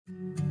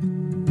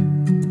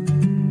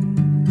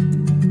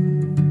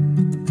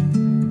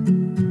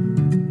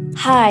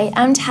Hi,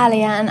 I'm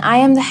Talia and I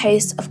am the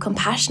host of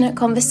Compassionate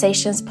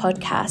Conversations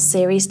podcast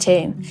Series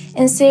 2.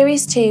 In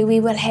Series 2, we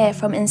will hear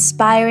from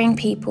inspiring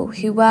people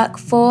who work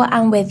for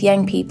and with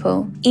young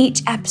people.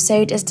 Each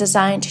episode is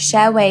designed to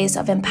share ways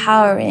of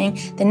empowering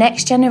the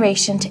next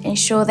generation to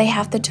ensure they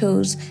have the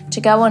tools to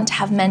go on to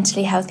have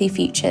mentally healthy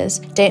futures.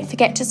 Don't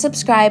forget to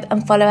subscribe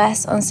and follow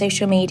us on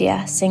social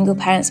media, Single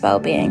Parents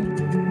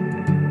Wellbeing.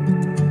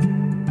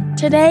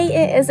 Today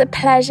it is a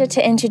pleasure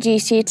to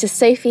introduce you to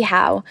Sophie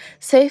Howe.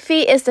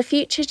 Sophie is the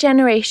Future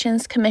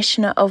Generations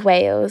Commissioner of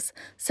Wales.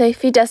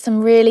 Sophie does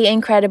some really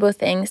incredible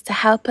things to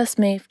help us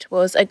move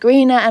towards a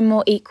greener and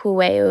more equal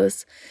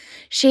Wales.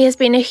 She has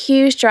been a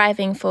huge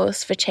driving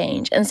force for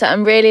change, and so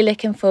I'm really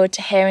looking forward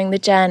to hearing the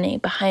journey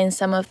behind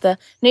some of the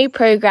new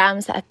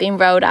programmes that have been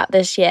rolled out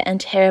this year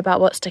and to hear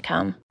about what's to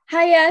come.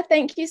 Hiya,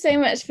 thank you so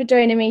much for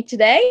joining me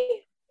today.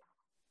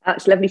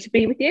 It's lovely to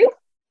be with you.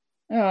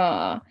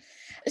 Aww.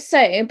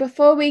 So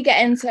before we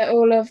get into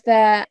all of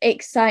the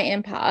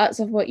exciting parts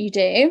of what you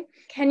do,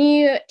 can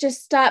you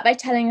just start by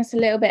telling us a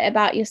little bit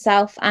about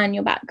yourself and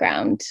your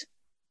background?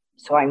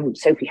 So I'm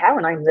Sophie Howe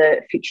and I'm the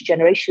Future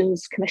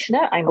Generations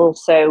Commissioner. I'm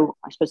also,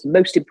 I suppose the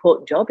most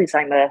important job is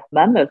I'm a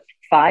mum of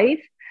 5.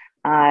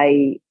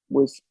 I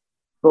was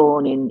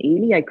born in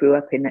Ely. I grew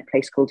up in a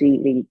place called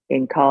Ely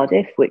in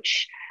Cardiff,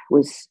 which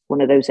was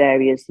one of those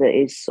areas that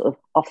is sort of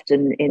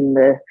often in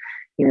the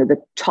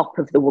top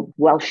of the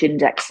Welsh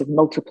index of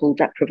multiple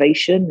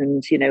deprivation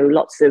and,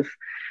 lots of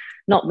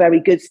not very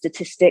good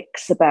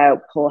statistics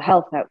about poor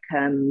health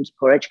outcomes,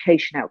 poor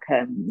education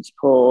outcomes,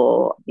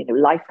 poor,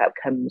 life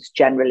outcomes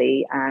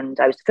generally. And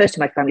I was the first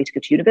in my family to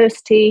go to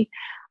university.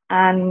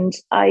 And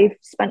I've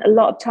spent a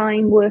lot of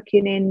time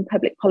working in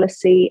public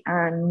policy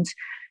and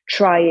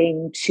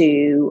trying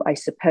to, I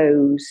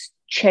suppose,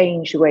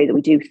 change the way that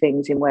we do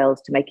things in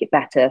Wales to make it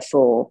better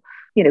for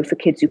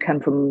kids who come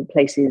from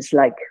places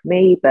like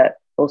me, but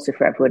also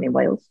for everyone in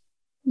Wales.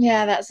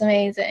 Yeah, that's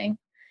amazing.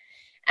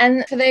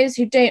 And for those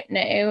who don't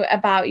know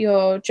about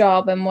your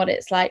job and what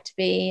it's like to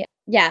be,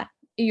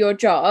 your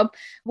job,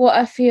 what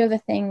are a few of the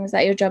things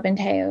that your job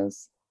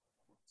entails?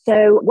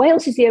 So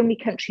Wales is the only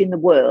country in the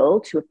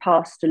world to have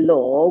passed a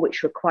law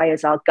which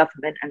requires our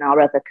government and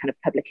our other kind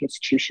of public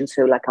institutions,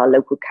 so like our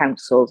local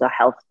councils, our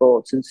health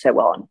boards and so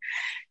on,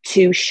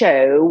 to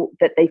show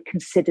that they've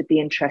considered the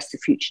interests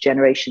of future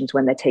generations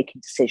when they're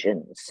taking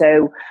decisions.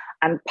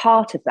 And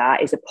part of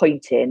that is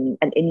appointing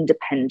an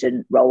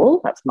independent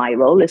role. That's my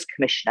role as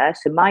commissioner.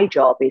 So my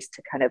job is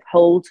to kind of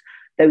hold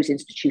those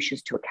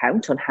institutions to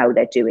account on how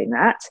they're doing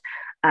that,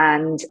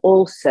 and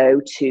also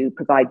to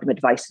provide them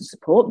advice and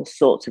support and the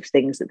sorts of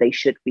things that they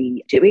should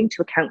be doing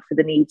to account for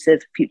the needs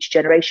of future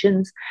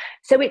generations.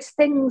 So it's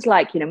things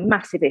like,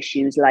 massive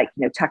issues like,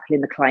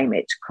 tackling the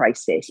climate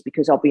crisis,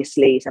 because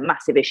obviously it's a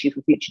massive issue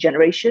for future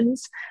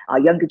generations, our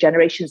younger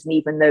generations, and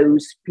even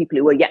those people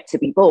who are yet to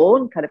be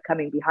born kind of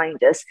coming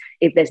behind us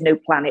if there's no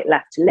planet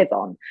left to live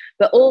on.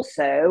 But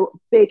also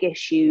big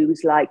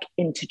issues like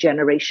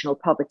intergenerational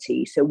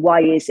poverty. So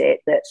why is it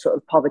that sort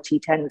of poverty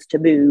tends to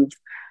move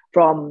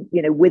from,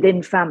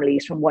 within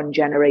families from one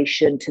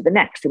generation to the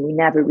next, and we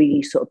never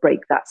really sort of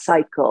break that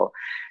cycle?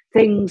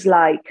 Things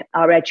like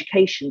our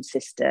education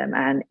system,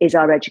 and is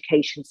our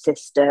education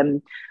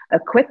system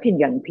equipping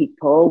young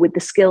people with the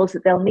skills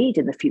that they'll need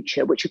in the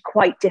future, which are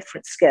quite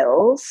different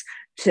skills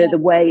to the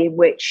way in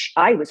which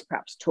I was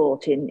perhaps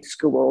taught in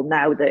school.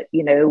 Now that,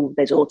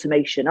 there's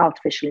automation,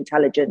 artificial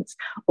intelligence,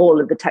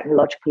 all of the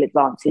technological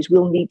advances,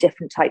 we'll need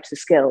different types of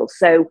skills.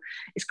 So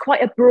it's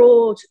quite a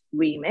broad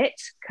remit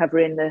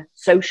covering the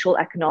social,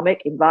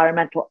 economic,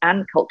 environmental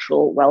and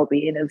cultural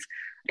well-being of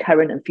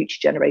current and future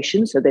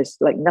generations. So there's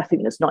like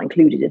nothing that's not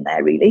included in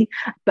there really,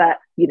 but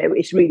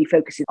it's really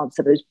focusing on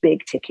some of those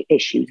big ticket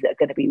issues that are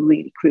going to be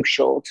really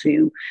crucial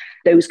to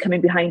those coming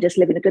behind us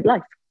living a good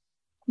life.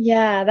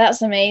 Yeah,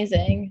 that's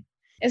amazing.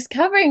 It's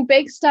covering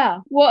big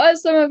stuff. What are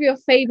some of your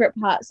favorite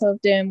parts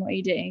of doing what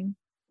you're doing?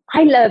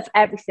 I love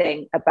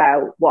everything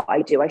about what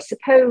I do. I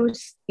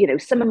suppose,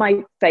 some of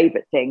my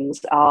favorite things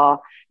are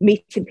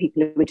meeting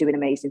people who are doing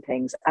amazing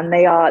things, and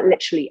they are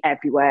literally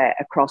everywhere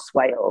across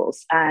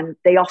Wales. And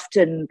they're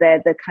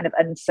the kind of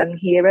unsung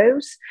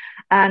heroes.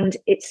 And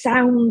it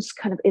sounds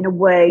kind of in a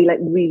way like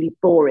really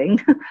boring,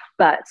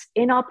 but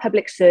in our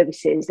public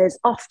services, there's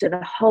often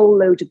a whole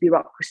load of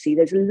bureaucracy.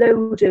 There's a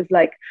load of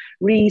like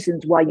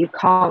reasons why you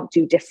can't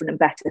do different and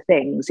better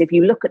things. If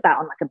you look at that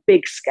on like a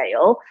big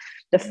scale,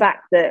 the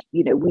fact that,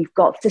 we've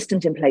got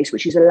systems in place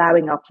which is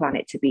allowing our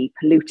planet to be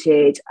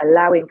polluted,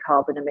 allowing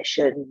carbon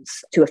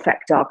emissions to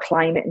affect our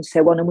climate and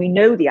so on. And we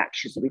know the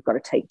actions that we've got to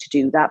take to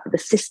do that, but the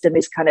system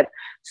is kind of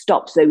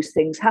stops those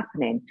things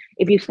happening.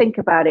 If you think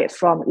about it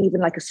from even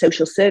like a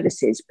social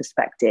services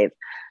perspective,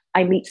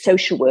 I meet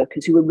social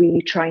workers who are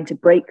really trying to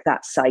break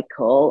that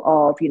cycle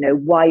of,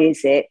 why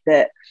is it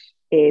that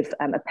if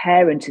a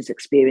parent has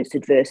experienced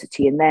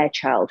adversity in their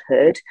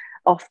childhood,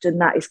 often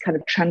that is kind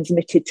of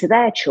transmitted to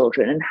their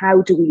children, and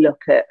how do we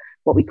look at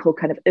what we call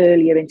kind of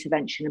earlier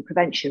intervention and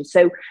prevention?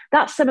 So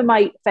that's some of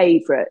my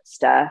favourite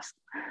stuff.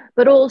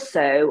 But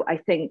also,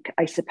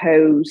 I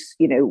suppose,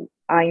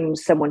 I'm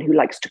someone who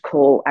likes to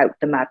call out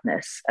the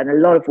madness. And a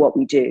lot of what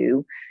we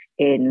do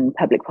in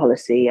public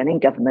policy and in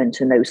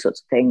government and those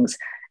sorts of things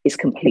is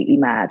completely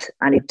mad.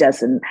 And it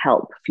doesn't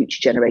help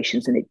future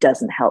generations, and it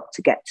doesn't help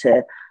to get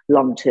to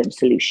long-term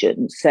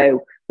solutions.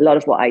 So a lot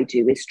of what I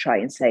do is try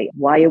and say,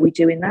 why are we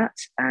doing that?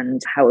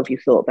 And how have you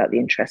thought about the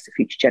interests of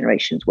future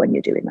generations when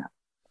you're doing that?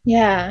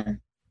 Yeah.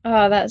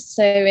 Oh, that's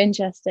so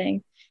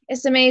interesting.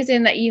 It's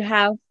amazing that you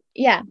have,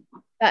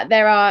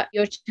 that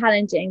you're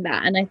challenging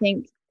that. And I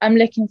think I'm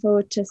looking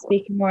forward to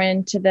speaking more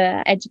into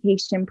the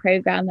education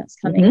program that's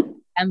coming in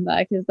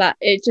September, because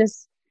it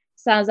just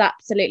sounds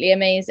absolutely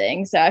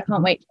amazing. So I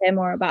can't wait to hear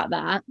more about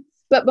that.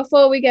 But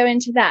before we go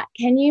into that,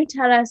 can you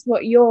tell us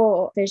what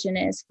your vision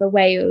is for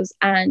Wales,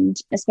 and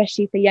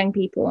especially for young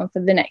people and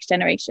for the next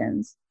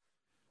generations?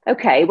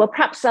 Okay, well,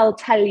 perhaps I'll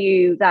tell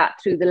you that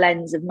through the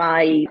eyes of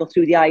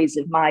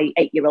my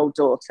 8-year-old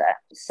daughter.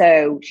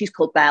 So she's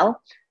called Belle.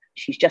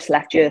 She's just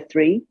left year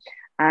 3.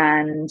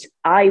 And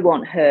I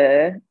want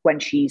her, when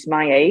she's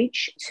my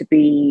age, to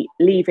be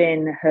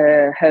leaving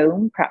her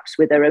home, perhaps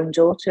with her own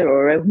daughter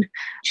or her own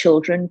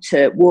children,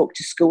 to walk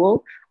to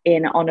school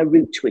on a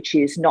route which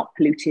is not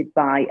polluted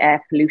by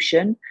air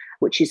pollution,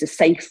 which is a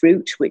safe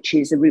route, which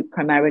is a route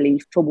primarily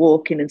for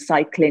walking and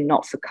cycling,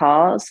 not for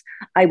cars.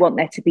 I want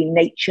there to be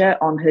nature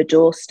on her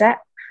doorstep,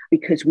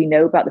 because we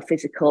know about the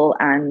physical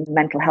and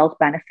mental health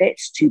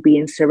benefits to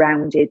being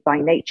surrounded by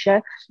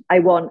nature. I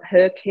want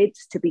her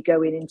kids to be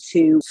going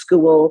into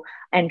school,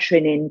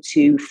 entering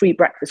into free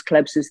breakfast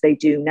clubs as they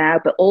do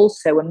now, but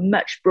also a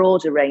much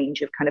broader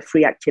range of kind of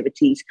free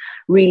activities,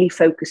 really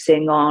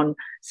focusing on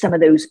some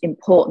of those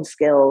important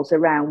skills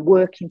around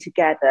working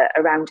together,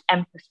 around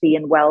empathy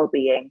and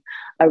well-being,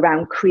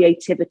 around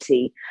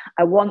creativity.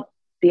 I want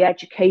the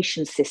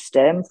education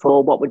system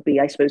for what would be,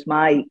 I suppose,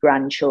 my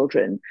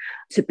grandchildren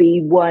to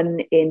be one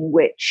in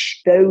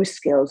which those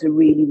skills are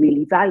really,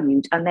 really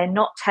valued, and they're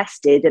not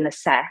tested and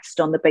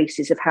assessed on the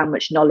basis of how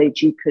much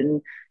knowledge you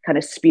can kind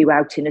of spew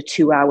out in a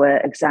 2-hour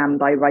exam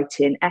by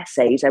writing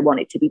essays. I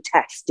want it to be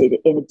tested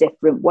in a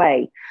different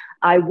way.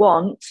 I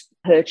want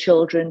her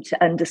children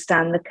to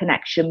understand the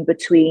connection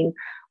between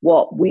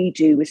what we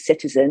do as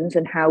citizens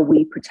and how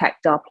we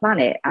protect our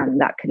planet, and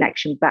that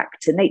connection back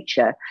to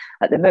nature.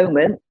 At the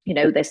moment,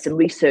 there's some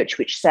research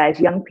which says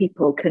young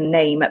people can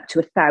name up to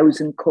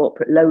 1,000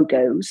 corporate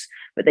logos,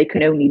 but they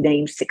can only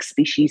name 6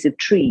 species of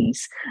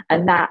trees.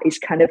 And that is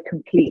kind of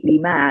completely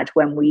mad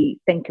when we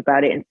think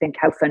about it and think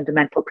how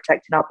fundamental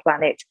protecting our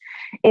planet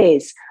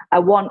is. I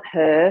want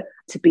her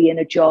to be in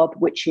a job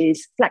which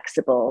is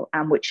flexible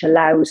and which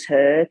allows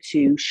her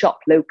to shop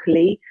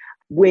locally,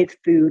 with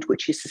food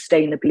which is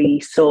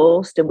sustainably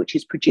sourced and which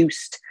is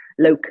produced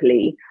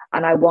locally.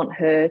 And I want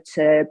her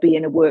to be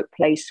in a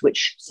workplace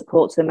which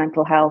supports her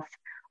mental health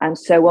and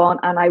so on.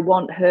 And I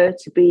want her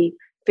to be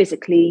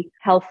physically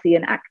healthy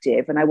and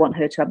active. And I want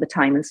her to have the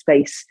time and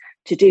space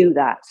to do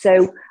that.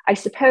 So I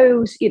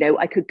suppose,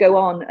 I could go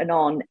on and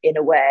on in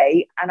a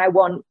way. And I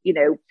want,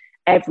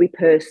 every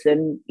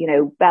person,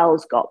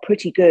 Belle's got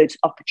pretty good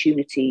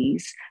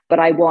opportunities, but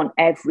I want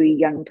every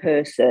young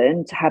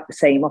person to have the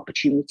same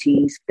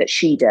opportunities that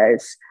she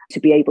does,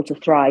 to be able to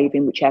thrive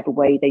in whichever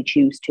way they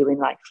choose to in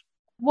life.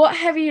 What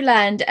have you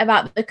learned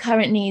about the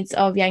current needs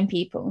of young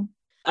people?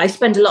 I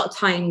spend a lot of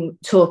time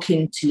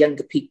talking to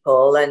younger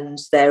people, and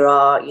there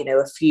are,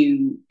 a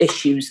few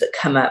issues that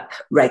come up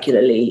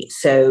regularly.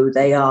 So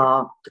they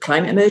are the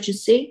climate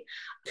emergency,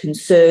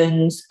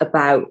 concerns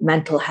about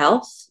mental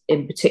health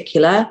in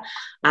particular,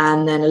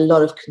 and then a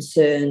lot of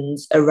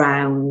concerns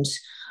around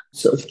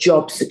sort of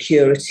job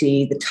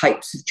security, the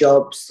types of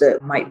jobs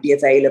that might be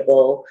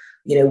available,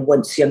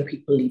 once young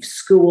people leave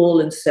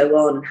school and so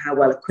on, and how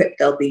well equipped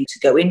they'll be to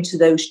go into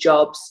those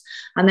jobs.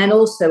 And then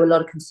also a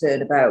lot of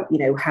concern about,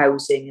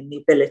 housing and the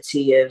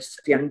ability of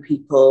young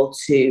people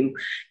to,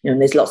 and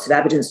there's lots of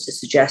evidence to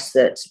suggest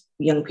that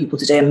young people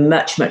today are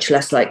much, much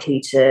less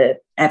likely to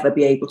ever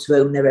be able to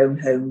own their own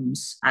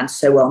homes and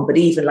so on, but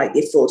even like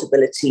the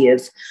affordability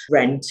of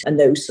rent and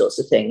those sorts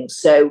of things.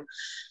 So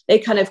they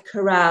kind of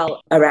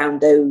corral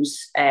around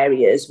those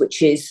areas,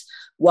 which is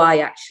why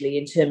actually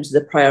in terms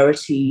of the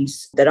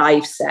priorities that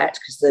I've set,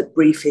 because the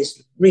brief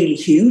is really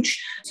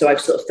huge, so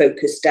I've sort of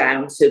focused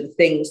down. So the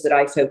things that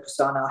I focus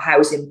on are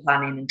housing,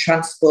 planning and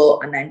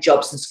transport, and then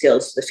jobs and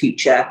skills for the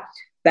future,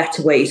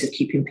 better ways of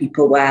keeping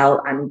people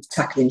well, and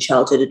tackling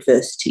childhood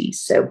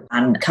adversities. So,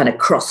 and kind of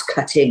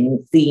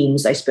cross-cutting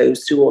themes, I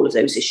suppose, through all of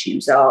those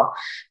issues are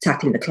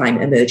tackling the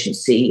climate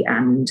emergency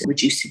and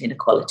reducing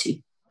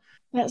inequality.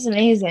 That's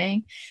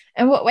amazing.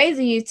 And what ways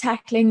are you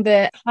tackling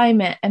the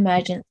climate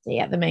emergency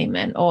at the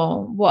moment,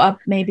 or what are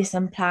maybe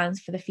some plans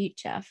for the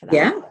future for that?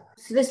 Yeah,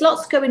 so there's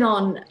lots going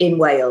on in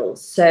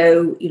Wales.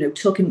 So,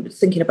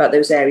 thinking about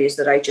those areas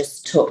that I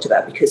just talked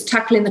about, because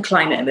tackling the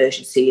climate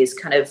emergency is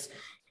kind of,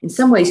 in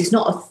some ways, it's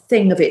not a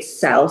thing of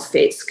itself.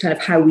 It's kind of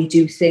how we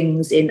do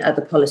things in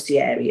other policy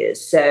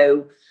areas.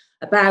 So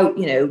about,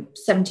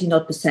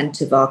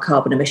 17% of our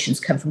carbon emissions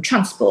come from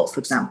transport, for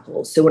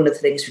example. So one of the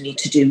things we need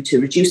to do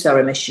to reduce our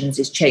emissions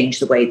is change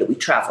the way that we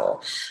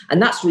travel.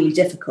 And that's really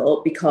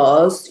difficult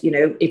because,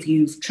 if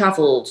you've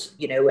travelled,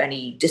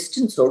 any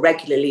distance or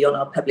regularly on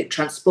our public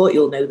transport,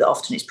 you'll know that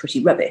often it's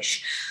pretty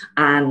rubbish.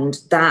 And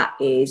that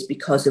is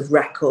because of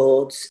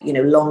records,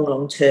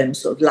 long-term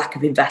sort of lack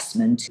of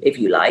investment, if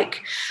you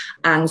like.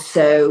 And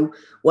so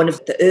one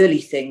of the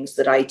early things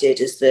that I did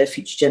as the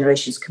Future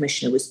Generations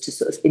Commissioner was to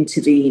sort of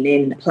intervene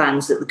in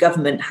plans that the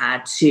government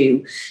had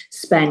to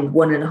spend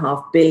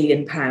 £1.5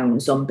 billion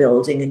on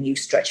building a new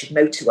stretch of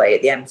motorway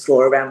at the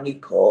M4 around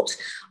Newport,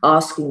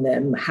 asking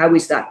them, how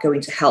is that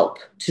going to help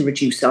to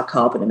reduce our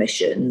carbon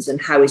emissions?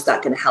 And how is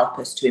that going to help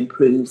us to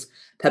improve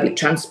public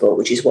transport,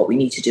 which is what we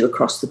need to do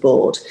across the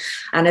board.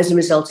 And as a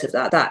result of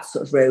that, that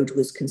sort of road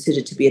was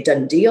considered to be a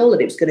done deal,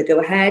 that it was going to go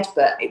ahead,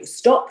 but it was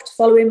stopped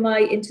following my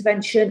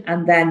intervention.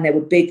 And then there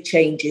were big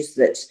changes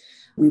that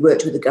we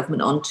worked with the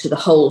government on to the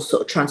whole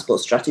sort of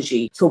transport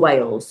strategy for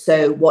Wales.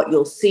 So what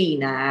you'll see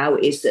now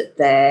is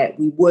that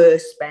we were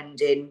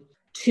spending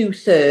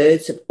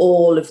 2/3 of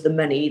all of the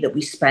money that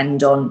we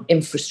spend on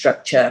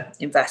infrastructure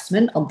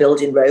investment, on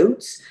building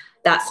roads.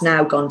 That's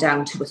now gone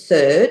down to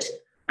 1/3.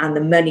 And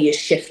the money is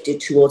shifted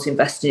towards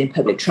investing in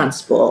public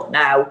transport.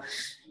 Now,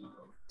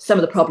 some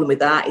of the problem with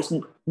that is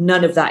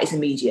none of that is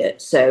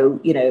immediate. So,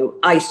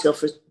 I still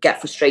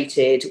get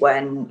frustrated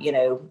when,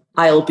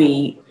 I'll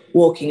be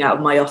walking out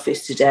of my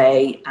office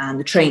today and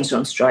the trains are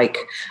on strike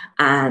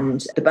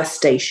and the bus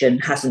station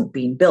hasn't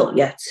been built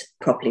yet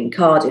properly in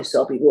Cardiff. So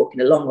I'll be walking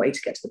a long way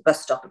to get to the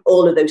bus stop and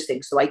all of those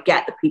things. So I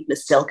get that people are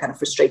still kind of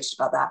frustrated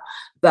about that.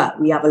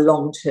 But we have a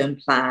long-term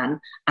plan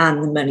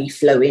and the money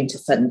flowing to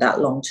fund that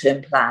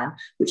long-term plan,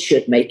 which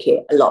should make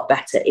it a lot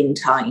better in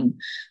time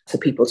for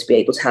people to be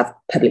able to have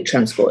public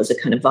transport as a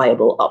kind of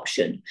viable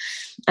option.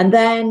 And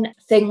then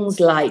things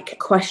like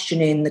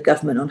questioning the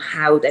government on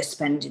how they're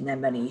spending their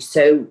money.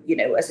 So,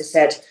 as I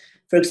said,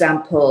 for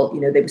example,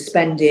 they were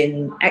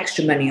spending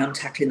extra money on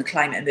tackling the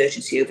climate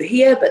emergency over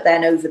here, but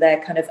then over there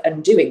kind of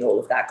undoing all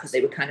of that because they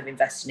were kind of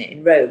investing it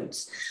in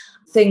roads.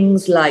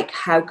 Things like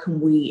how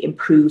can we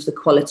improve the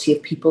quality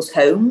of people's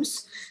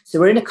homes? So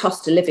we're in a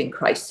cost of living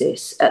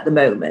crisis at the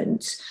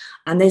moment,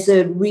 and there's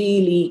a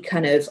really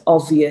kind of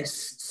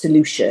obvious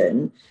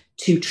solution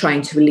to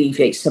trying to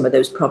alleviate some of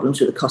those problems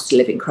with the cost of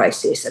living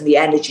crisis and the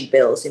energy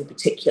bills in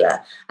particular.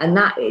 And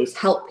that is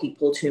help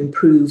people to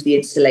improve the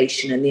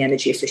installation and the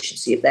energy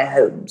efficiency of their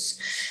homes.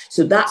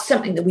 So that's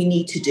something that we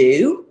need to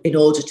do in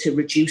order to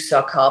reduce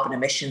our carbon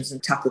emissions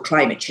and tackle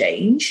climate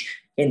change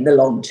in the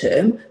long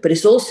term. But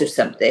it's also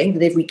something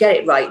that if we get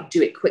it right,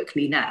 do it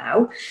quickly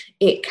now,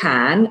 it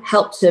can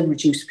help to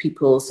reduce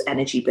people's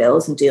energy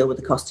bills and deal with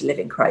the cost of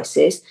living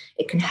crisis.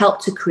 It can help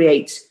to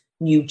create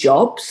new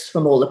jobs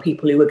from all the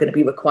people who are going to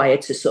be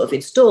required to sort of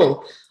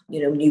install,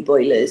 new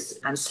boilers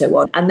and so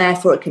on. And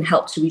therefore it can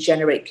help to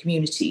regenerate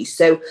communities.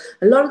 So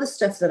a lot of the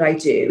stuff that I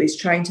do is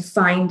trying to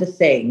find the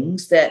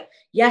things that,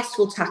 yes,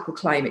 will tackle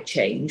climate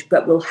change,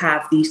 but will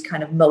have these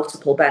kind of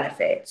multiple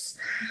benefits.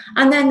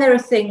 And then there are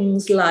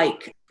things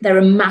like there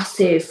are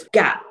massive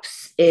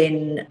gaps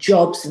in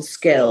jobs and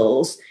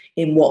skills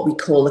in what we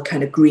call a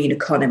kind of green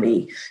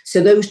economy. So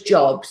those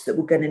jobs that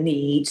we're going to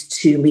need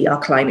to meet our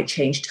climate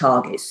change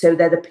targets. So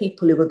they're the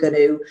people who are going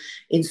to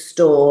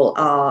install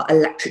our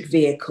electric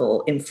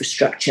vehicle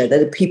infrastructure.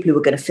 They're the people who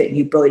are going to fit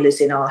new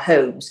boilers in our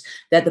homes.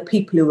 They're the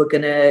people who are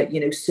going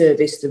to,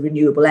 service the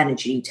renewable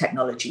energy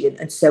technology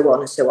and so on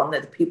and so on.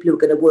 They're the people who are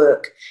going to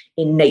work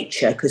in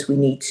nature because we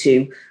need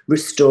to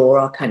restore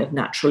our kind of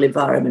natural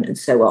environment and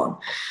so on.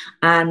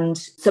 And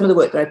some of the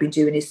work that I've been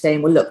doing is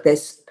saying, well, look,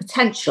 there's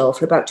potential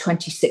for about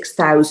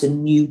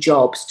 26,000 new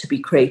jobs to be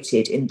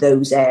created in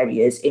those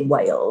areas in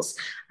Wales.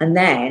 And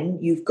then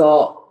you've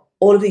got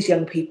all of these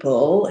young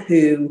people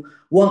who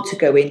want to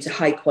go into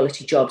high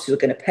quality jobs who are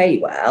going to pay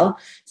well.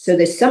 So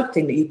there's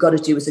something that you've got to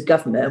do as a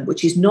government,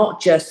 which is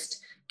not just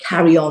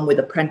carry on with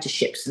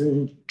apprenticeships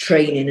and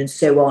training and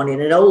so on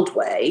in an old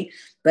way,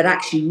 but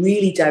actually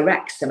really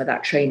direct some of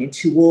that training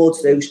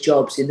towards those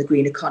jobs in the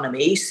green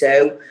economy.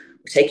 So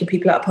we're taking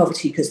people out of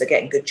poverty because they're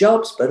getting good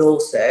jobs, but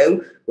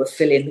also we're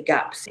filling the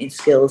gaps in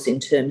skills in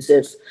terms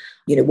of,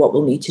 what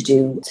we'll need to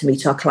do to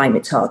meet our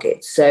climate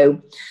targets.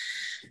 So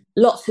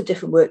lots of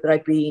different work that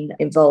I've been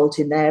involved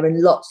in there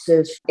and lots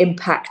of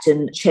impact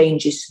and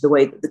changes to the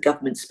way that the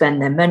government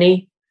spend their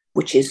money,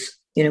 which is,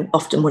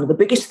 often one of the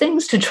biggest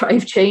things to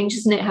drive change,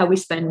 isn't it? How we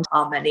spend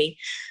our money.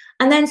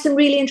 And then some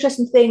really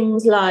interesting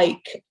things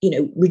like,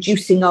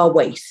 reducing our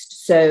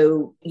waste.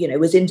 So,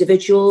 as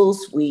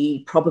individuals,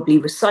 we probably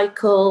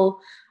recycle.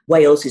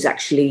 Wales is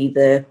actually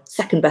the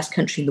second best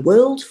country in the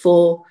world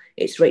for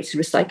its rates of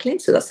recycling.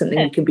 So that's something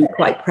we can be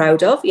quite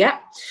proud of. Yeah.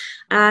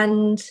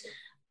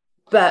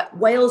 But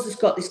Wales has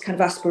got this kind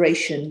of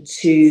aspiration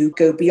to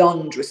go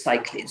beyond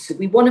recycling. So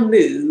we want to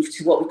move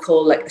to what we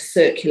call like a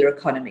circular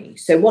economy.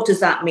 So what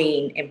does that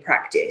mean in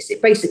practice?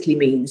 It basically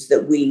means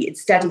that we,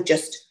 instead of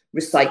just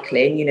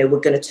recycling, we're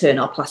going to turn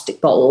our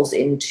plastic bottles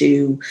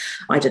into,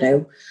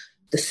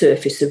 the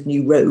surface of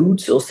new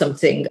roads or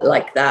something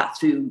like that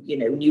through,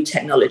 new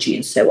technology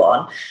and so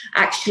on.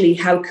 Actually,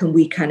 how can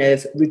we kind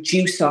of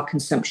reduce our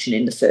consumption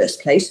in the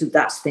first place? So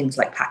that's things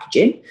like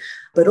packaging,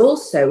 but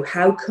also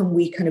how can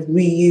we kind of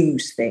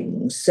reuse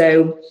things?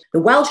 So the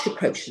Welsh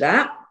approach to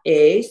that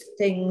is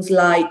things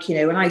like,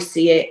 and I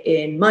see it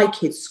in my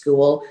kids'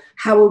 school,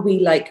 how are we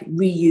like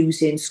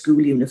reusing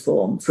school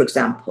uniform, for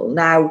example?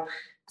 Now,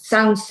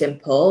 sounds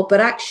simple, but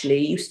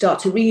actually you start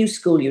to reuse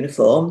school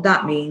uniform.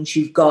 That means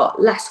you've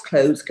got less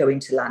clothes going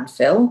to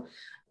landfill.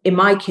 In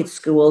my kids'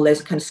 school,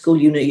 there's a kind of school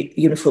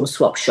uniform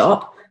swap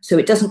shop. So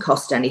it doesn't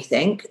cost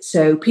anything.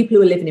 So people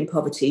who are living in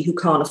poverty who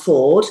can't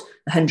afford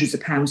the hundreds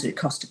of pounds that it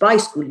costs to buy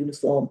school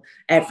uniform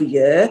every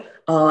year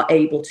are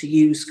able to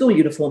use school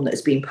uniform that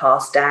has been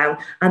passed down.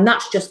 And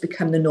that's just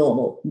become the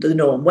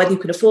norm. Whether you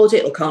can afford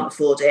it or can't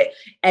afford it,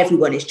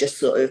 everyone is just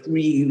sort of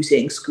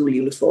reusing school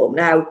uniform.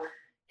 Now,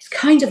 it's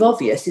kind of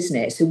obvious, isn't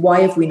it? So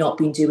why have we not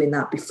been doing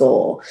that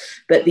before?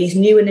 But these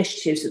new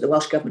initiatives that the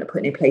Welsh Government are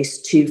putting in place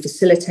to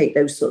facilitate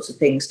those sorts of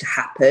things to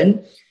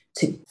happen,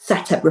 to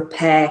set up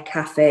repair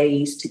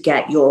cafes, to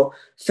get your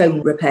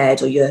phone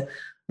repaired or your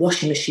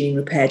washing machine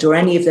repaired or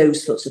any of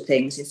those sorts of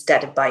things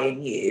instead of buying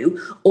new,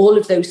 all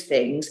of those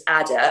things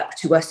add up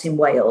to us in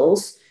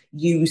Wales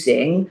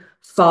using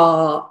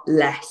far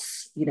less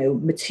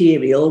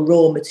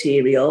raw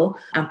material,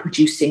 and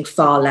producing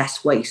far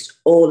less waste,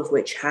 all of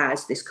which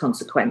has this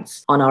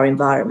consequence on our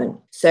environment.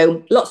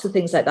 So lots of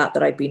things like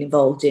that I've been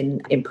involved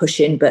in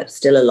pushing, but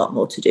still a lot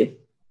more to do.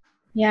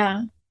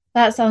 Yeah,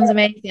 that sounds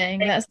amazing.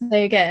 That's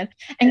so good.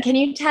 And can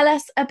you tell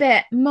us a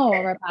bit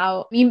more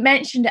about, you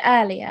mentioned it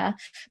earlier,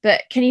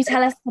 but can you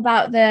tell us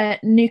about the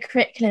new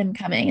curriculum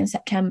coming in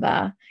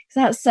September? Because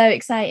that's so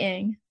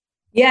exciting.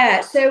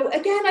 Yeah, so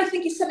again, I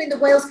think it's something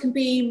that Wales can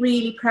be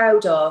really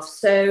proud of.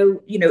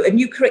 So, a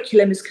new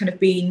curriculum has kind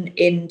of been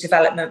in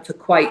development for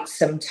quite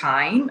some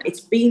time. It's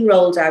been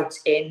rolled out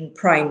in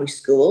primary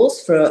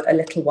schools for a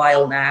little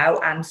while now.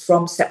 And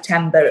from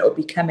September, it'll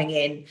be coming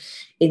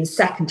in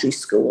secondary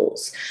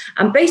schools.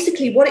 And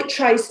basically what it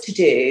tries to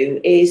do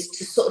is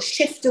to sort of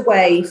shift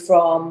away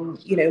from,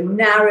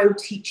 narrow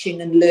teaching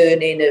and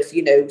learning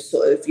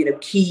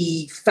of,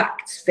 key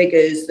facts,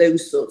 figures,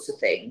 those sorts of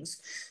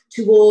things,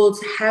 towards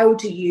how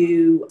do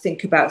you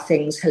think about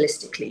things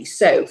holistically.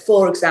 So,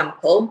 for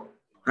example,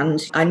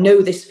 and I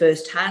know this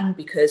firsthand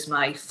because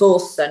my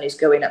fourth son is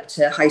going up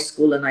to high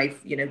school and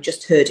I've,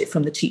 just heard it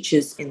from the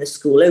teachers in the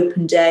school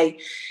open day.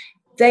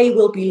 They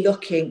will be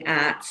looking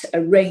at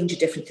a range of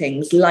different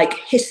things like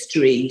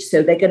history.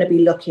 So they're going to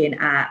be looking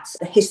at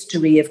the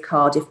history of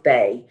Cardiff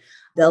Bay.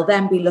 They'll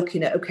then be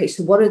looking at, okay,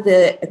 so what are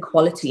the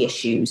equality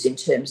issues in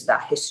terms of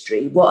that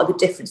history? What are the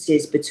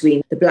differences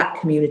between the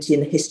Black community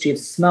and the history of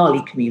the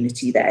Somali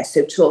community there?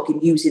 So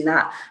using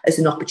that as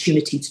an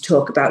opportunity to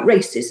talk about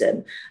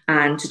racism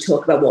and to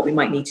talk about what we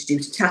might need to do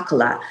to tackle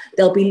that.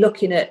 They'll be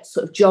looking at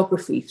sort of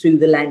geography through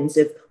the lens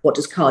of what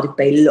does Cardiff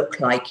Bay look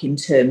like in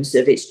terms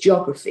of its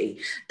geography.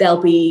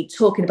 They'll be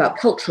talking about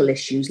cultural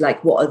issues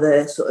like what are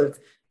the sort of,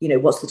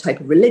 what's the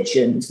type of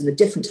religions and the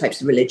different types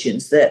of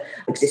religions that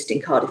exist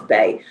in Cardiff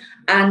Bay.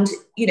 And,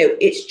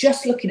 it's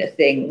just looking at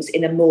things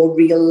in a more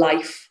real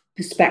life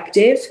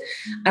perspective.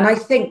 And I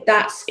think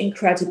that's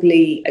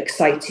incredibly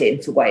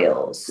exciting for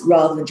Wales,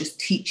 rather than just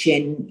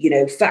teaching,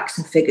 facts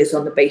and figures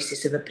on the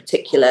basis of a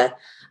particular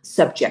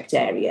subject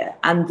area.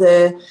 And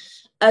the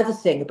other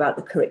thing about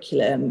the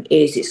curriculum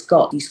is it's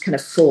got these kind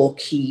of 4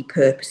 key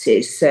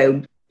purposes.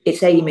 So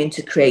it's aiming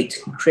to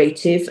create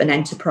creative and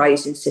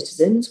enterprising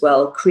citizens.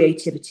 Well,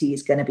 creativity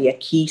is going to be a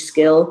key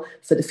skill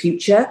for the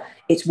future.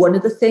 It's one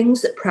of the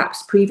things that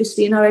perhaps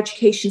previously in our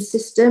education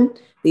system,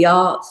 the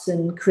arts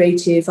and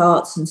creative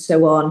arts and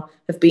so on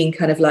have been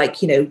kind of like,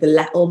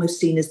 almost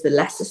seen as the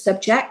lesser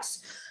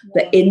subjects.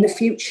 But in the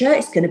future,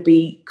 it's going to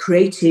be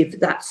creative.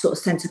 That sort of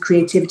sense of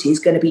creativity is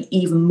going to be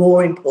even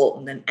more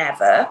important than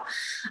ever.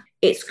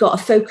 It's got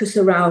a focus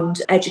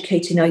around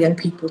educating our young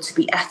people to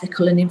be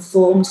ethical and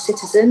informed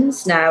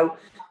citizens. Now,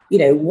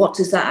 what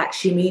does that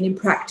actually mean in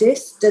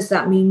practice? Does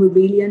that mean we're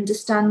really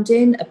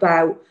understanding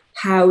about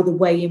how the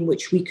way in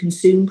which we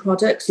consume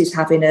products is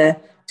having a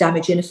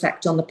damaging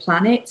effect on the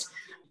planet?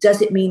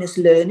 Does it mean us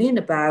learning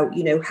about,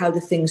 how the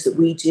things that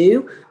we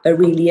do are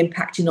really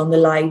impacting on the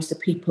lives of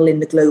people in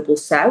the global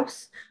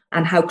south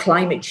and how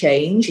climate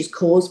change is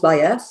caused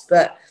by us,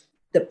 but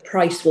the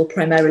price will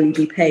primarily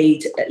be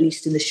paid, at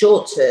least in the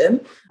short term,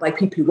 by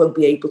people who won't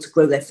be able to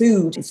grow their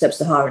food in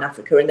sub-Saharan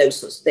Africa and those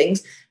sorts of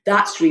things.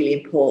 That's really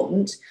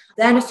important.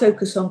 Then a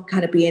focus on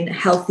kind of being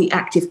healthy,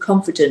 active,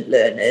 confident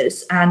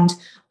learners. And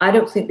I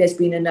don't think there's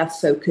been enough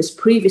focus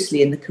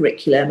previously in the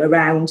curriculum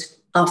around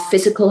our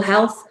physical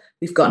health.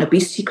 We've got an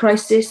obesity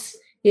crisis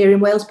here in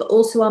Wales, but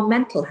also our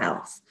mental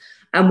health.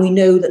 And we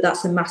know that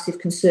that's a massive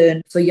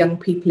concern for young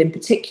people in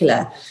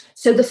particular.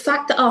 So the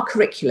fact that our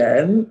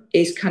curriculum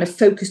is kind of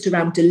focused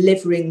around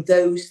delivering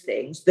those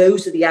things,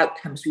 those are the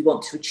outcomes we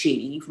want to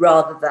achieve,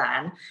 rather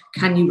than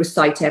can you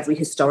recite every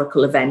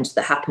historical event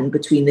that happened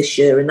between this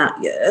year and that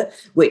year,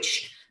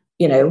 which,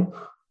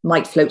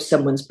 might float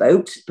someone's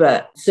boat,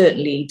 but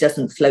certainly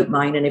doesn't float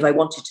mine. And if I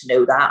wanted to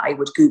know that, I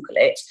would Google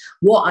it.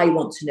 What I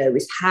want to know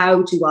is,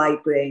 how do I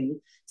bring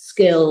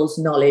skills,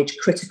 knowledge,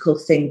 critical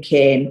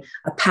thinking,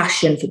 a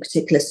passion for a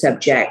particular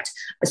subject,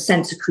 a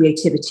sense of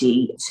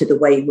creativity to the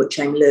way in which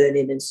I'm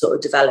learning and sort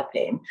of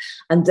developing.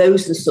 And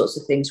those are the sorts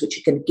of things which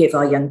are going to give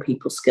our young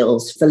people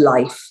skills for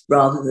life,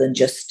 rather than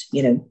just,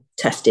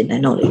 testing their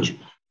knowledge.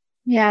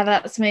 Yeah,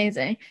 that's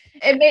amazing.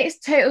 It makes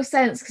total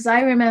sense, because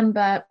I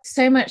remember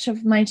so much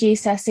of my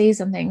GCSEs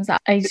and things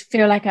that I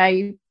feel like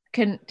I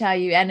couldn't tell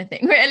you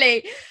anything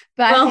really.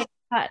 But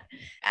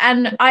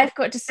and I've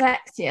got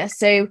dyslexia,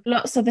 so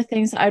lots of the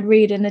things that I'd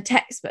read in the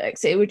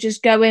textbooks, it would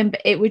just go in,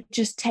 but it would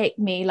just take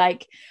me,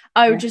 like,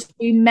 I would just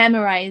be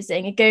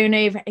memorizing and going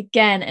over it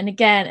again and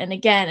again and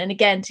again and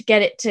again to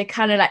get it to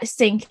kind of like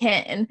sink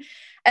in.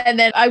 And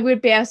then I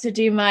would be able to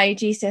do my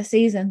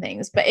GCSEs and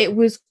things, but it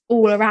was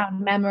all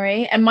around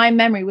memory, and my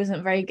memory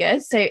wasn't very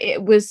good. So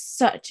it was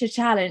such a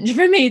challenge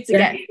for me to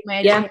get my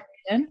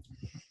education.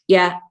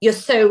 Yeah, you're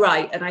so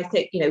right. And I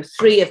think,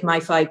 3 of my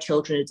 5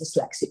 children are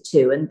dyslexic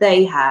too, and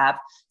they have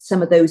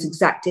some of those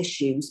exact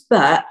issues.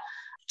 But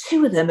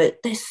 2 of them,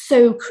 they're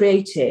so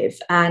creative.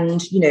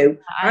 And,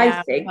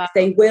 I think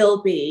they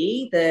will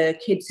be the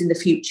kids in the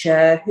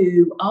future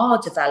who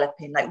are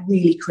developing like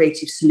really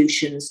creative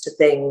solutions to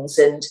things.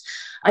 And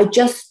I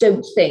just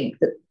don't think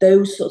that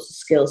those sorts of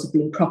skills have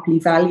been properly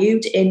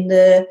valued in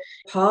the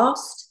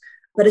past.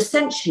 But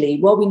essentially,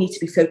 what we need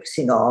to be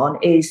focusing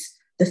on is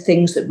the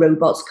things that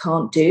robots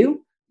can't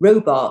do.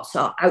 Robots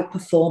are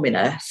outperforming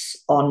us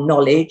on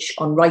knowledge,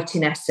 on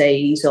writing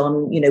essays,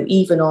 on,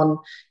 even on,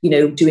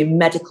 doing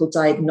medical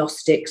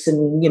diagnostics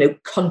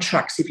and,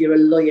 contracts if you're a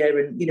lawyer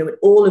and,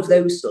 all of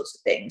those sorts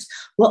of things.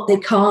 What they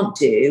can't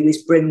do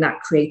is bring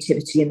that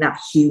creativity and that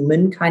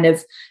human kind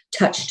of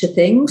touch to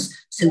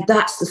things. So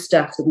that's the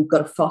stuff that we've got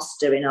to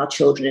foster in our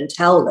children and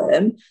tell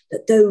them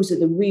that those are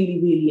the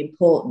really, really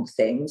important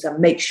things, and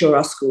make sure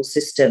our school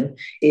system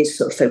is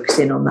sort of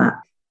focusing on that.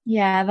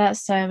 Yeah,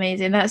 that's so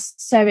amazing. That's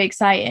so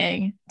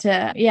exciting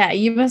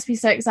you must be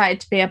so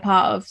excited to be a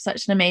part of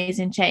such an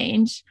amazing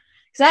change,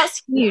 because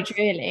that's huge,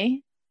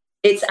 really.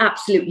 It's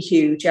absolutely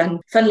huge.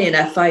 And funnily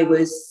enough, I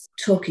was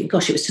talking, it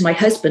was to my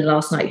husband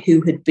last night,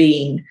 who had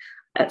been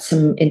at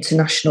some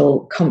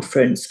international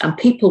conference, and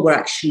people were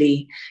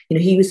actually,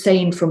 he was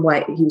saying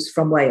he was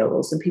from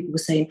Wales, and people were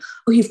saying,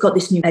 oh, you've got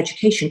this new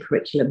education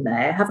curriculum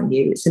there, haven't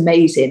you? It's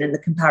amazing. And the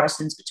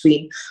comparisons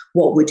between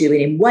what we're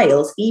doing in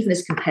Wales, even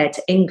as compared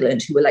to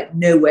England, who were like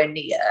nowhere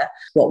near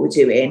what we're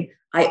doing.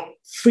 I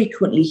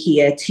frequently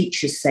hear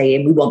teachers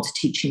saying, we want to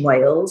teach in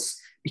Wales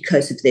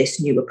because of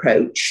this new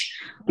approach,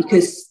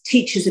 because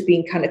teachers have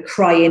been kind of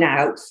crying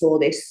out for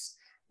this.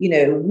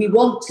 We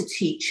want to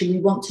teach, and we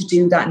want to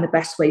do that in the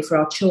best way for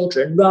our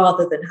children,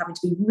 rather than having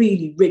to be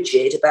really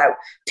rigid about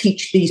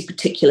teach these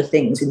particular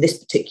things in this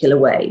particular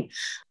way.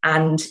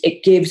 And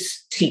it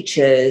gives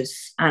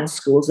teachers and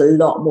schools a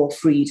lot more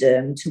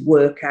freedom to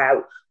work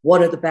out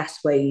what are the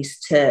best ways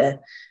to,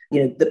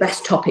 the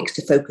best topics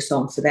to focus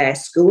on for their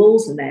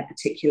schools and their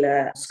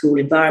particular school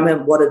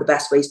environment. What are the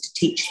best ways to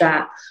teach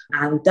that?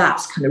 And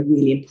that's kind of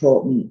really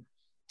important,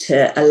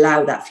 to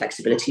allow that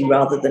flexibility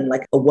rather than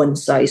like a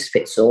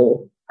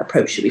one-size-fits-all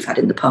approach that we've had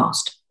in the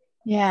past.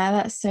 Yeah,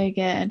 that's so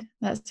good.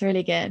 That's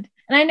really good.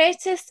 And I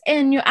noticed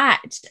in your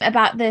act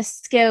about this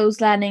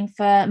skills learning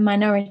for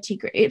minority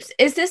groups.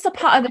 Is this a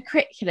part of the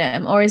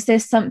curriculum, or is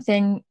this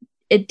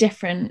a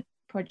different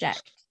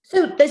project?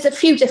 So there's a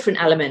few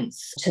different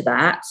elements to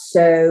that.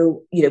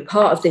 So,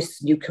 part of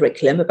this new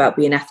curriculum about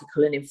being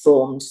ethical and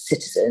informed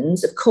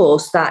citizens, of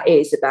course, that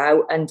is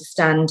about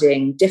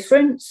understanding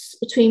difference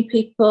between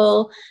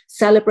people,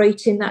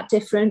 celebrating that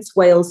difference.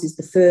 Wales is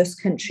the first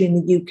country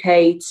in the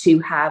UK to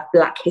have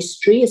Black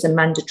history as a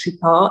mandatory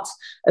part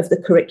of the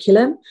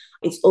curriculum.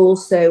 It's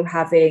also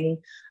having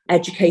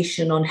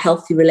education on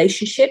healthy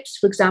relationships,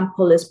 for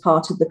example, as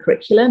part of the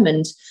curriculum.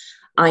 And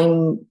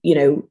I'm,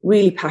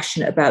 really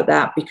passionate about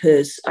that,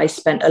 because I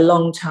spent a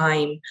long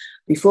time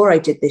before I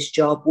did this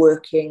job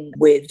working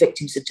with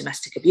victims of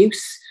domestic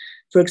abuse,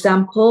 for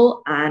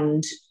example.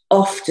 And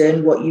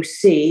often what you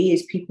see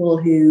is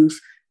people who've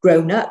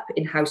grown up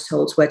in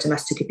households where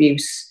domestic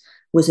abuse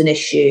was an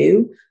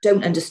issue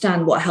don't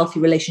understand what a healthy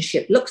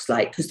relationship looks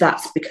like, because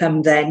that's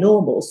become their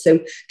normal. So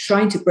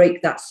trying to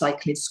break that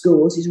cycle in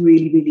schools is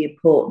really, really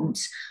important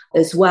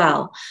as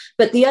well.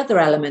 But the other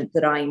element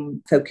that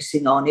I'm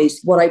focusing on is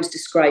what I was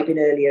describing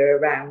earlier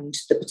around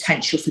the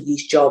potential for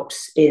these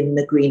jobs in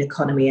the green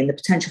economy and the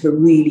potential for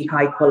really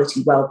high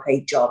quality,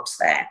 well-paid jobs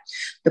there.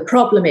 The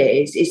problem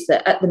is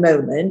that at the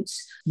moment,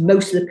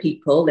 most of the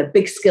people, there are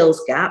big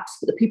skills gaps,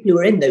 but the people who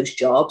are in those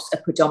jobs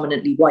are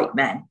predominantly white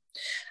men.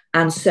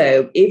 And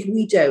so if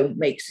we don't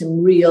make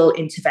some real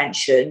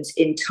interventions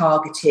in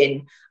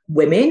targeting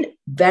women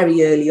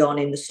very early on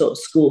in the sort of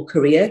school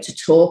career to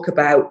talk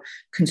about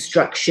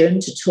construction,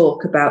 to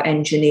talk about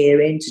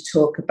engineering, to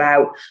talk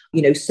about,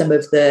 some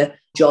of the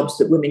jobs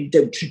that women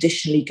don't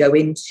traditionally go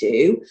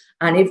into.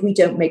 And if we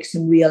don't make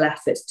some real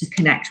efforts to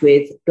connect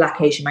with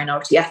Black, Asian,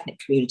 minority ethnic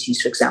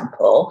communities, for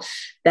example,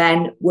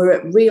 then we're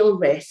at real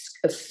risk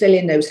of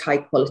filling those high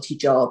quality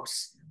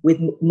jobs with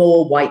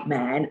more white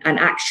men and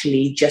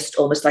actually just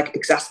almost like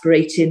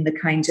exacerbating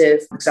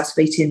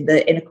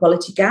the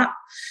inequality gap,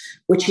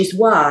 which is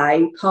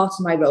why part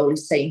of my role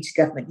is saying to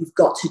government, you've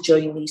got to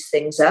join these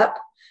things up.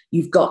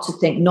 You've got to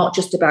think not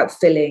just about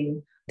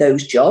filling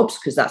those jobs,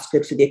 because that's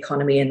good for the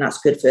economy and that's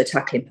good for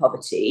tackling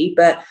poverty,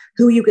 but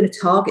who are you going to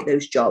target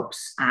those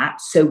jobs at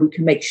so we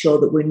can make sure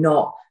that we're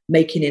not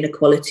making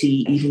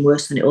inequality even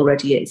worse than it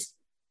already is.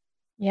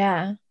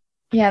 Yeah,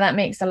 that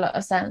makes a lot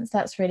of sense.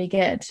 That's really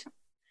good.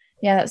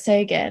 Yeah, that's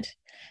so good.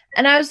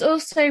 And I was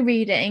also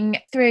reading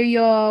through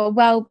your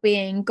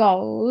well-being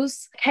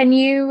goals. Can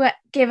you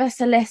give us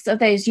a list of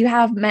those? You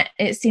have,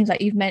 it seems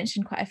like you've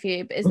mentioned quite a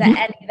few, but is there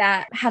any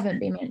that haven't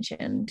been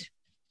mentioned?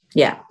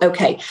 Yeah,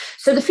 okay.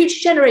 So the Future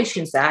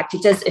Generations Act,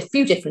 it does a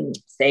few different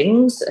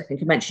things. I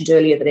think I mentioned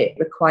earlier that it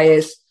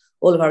requires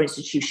all of our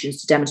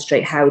institutions to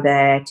demonstrate how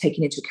they're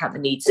taking into account the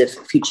needs of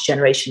future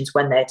generations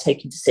when they're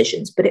taking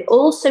decisions. But it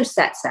also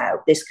sets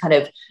out this kind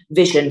of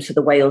vision for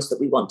the Wales that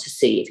we want to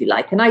see, if you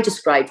like. And I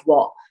described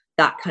what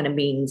that kind of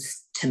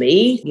means to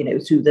me,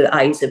 through the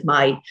eyes of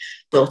my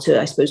daughter,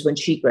 I suppose, when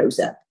she grows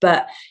up.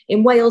 But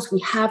in Wales, we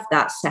have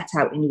that set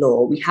out in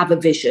law. We have a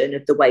vision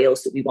of the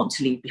Wales that we want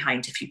to leave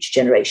behind to future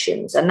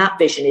generations. And that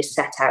vision is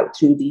set out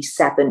through these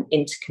 7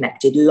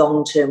 interconnected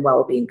long-term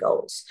wellbeing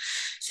goals.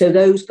 So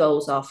those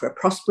goals are for a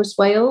prosperous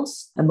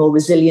Wales, a more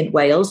resilient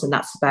Wales, and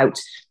that's about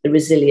the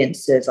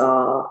resilience of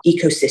our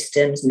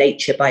ecosystems,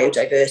 nature,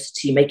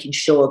 biodiversity, making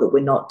sure that we're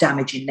not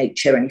damaging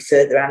nature any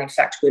further, and in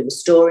fact, we're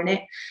restoring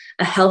it.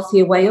 A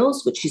healthier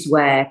Wales, which is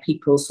where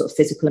people's sort of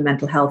physical and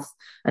mental health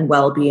and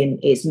well-being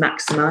is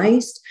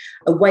maximised.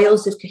 A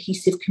Wales of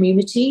cohesive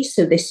communities.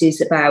 So this is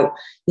about,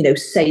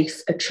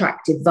 safe,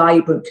 attractive,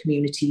 vibrant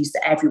communities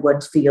that everyone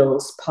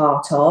feels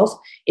part of.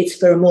 It's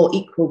for a more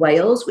equal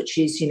Wales, which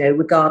is,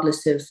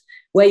 regardless of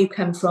where you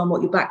come from,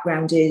 what your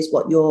background is,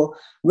 what your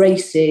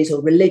race is, or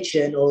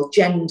religion, or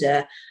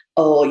gender,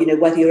 or,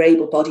 whether you're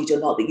able-bodied or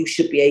not, that you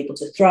should be able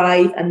to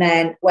thrive. And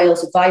then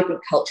Wales, a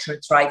vibrant culture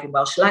and thriving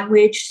Welsh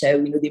language. So,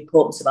 the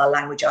importance of our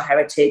language, our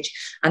heritage,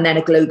 and then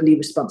a globally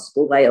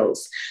responsible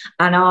Wales.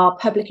 And our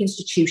public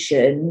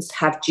institutions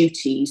have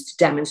duties to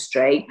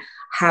demonstrate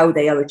how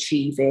they are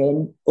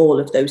achieving all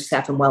of those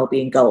 7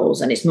 wellbeing goals.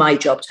 And it's my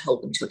job to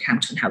hold them to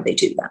account on how they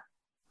do that.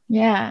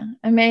 Yeah,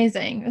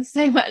 amazing. There's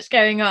so much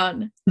going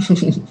on.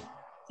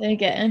 So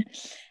good.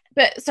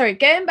 But sorry,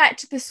 going back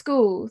to the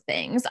school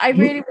things, I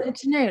really wanted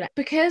to know,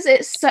 because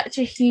it's such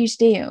a huge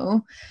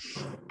deal,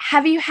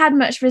 have you had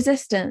much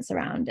resistance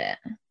around it?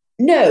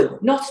 No,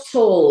 not at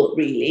all,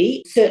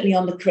 really, certainly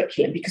on the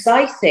curriculum, because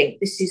I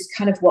think this is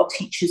kind of what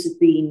teachers have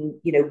been,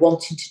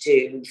 wanting to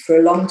do for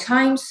a long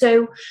time.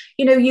 So,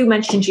 you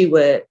mentioned you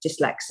were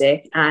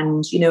dyslexic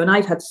and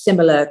I've had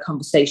similar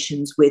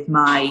conversations with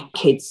my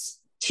kids'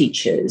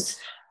 teachers,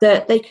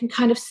 that they can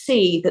kind of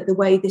see that the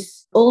way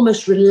this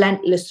almost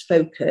relentless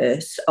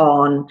focus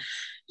on,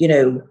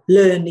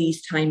 learn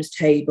these times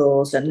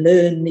tables and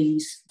learn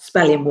these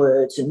spelling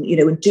words and,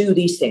 and do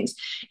these things,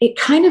 it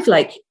kind of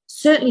like,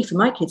 certainly for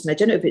my kids, and I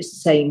don't know if it's the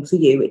same for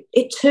you,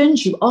 it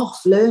turns you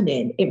off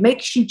learning. It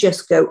makes you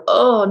just go,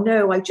 oh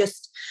no,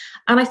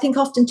 and I think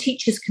often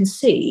teachers can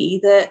see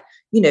that,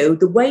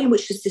 the way in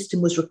which the system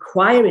was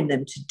requiring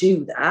them to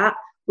do that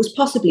was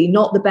possibly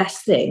not the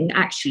best thing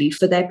actually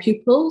for their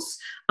pupils,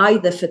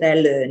 either for their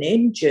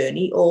learning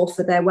journey or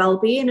for their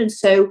well-being. And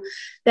so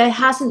there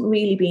hasn't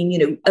really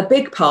been, a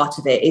big part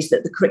of it is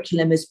that the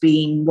curriculum has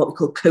been what we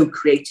call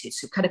co-created,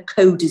 so kind of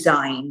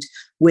co-designed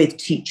with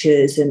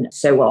teachers and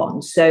so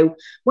on. So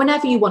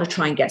whenever you want to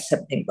try and get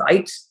something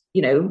right,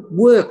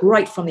 work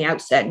right from the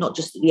outset, not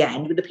just at the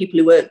end, with the people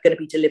who are going to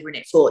be delivering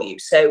it for you.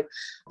 So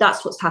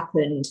that's what's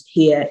happened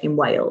here in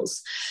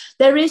Wales.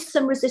 There is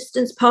some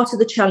resistance. Part of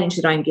the challenge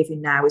that I'm giving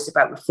now is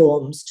about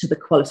reforms to the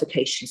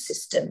qualification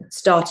system,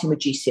 starting with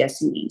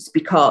GCSEs,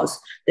 because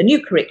the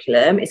new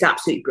curriculum is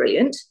absolutely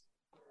brilliant.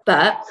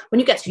 But when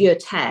you get to year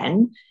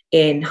 10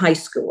 in high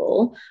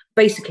school,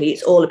 basically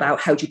it's all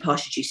about how do you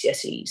pass your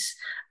GCSEs.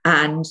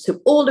 And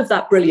so all of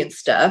that brilliant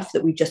stuff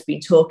that we've just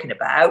been talking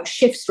about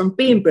shifts from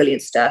being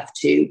brilliant stuff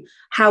to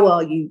how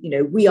are you,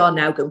 we are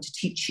now going to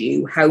teach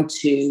you how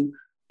to,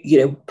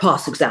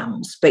 pass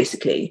exams,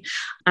 basically.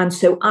 And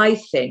so I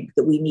think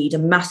that we need a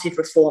massive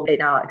reform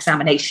in our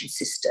examination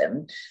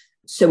system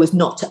so as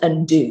not to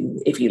undo,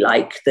 if you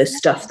like, the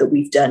stuff that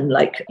we've done,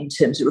 like in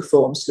terms of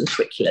reforms to the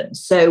curriculum.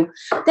 So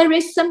there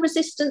is some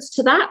resistance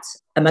to that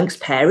amongst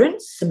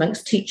parents,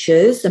 amongst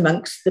teachers,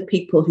 amongst the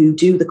people who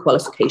do the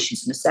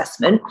qualifications and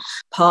assessment,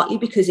 partly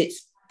because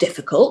it's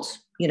difficult.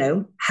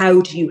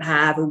 How do you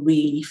have a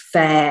really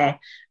fair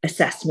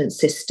assessment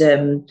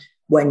system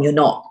when you're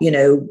not,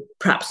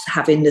 perhaps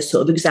having the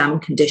sort of exam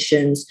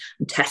conditions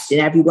and testing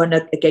everyone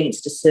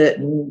against a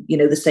certain,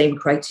 the same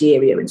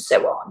criteria and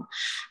so on.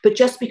 But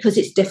just because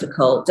it's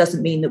difficult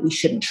doesn't mean that we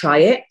shouldn't try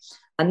it.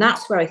 And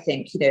that's where I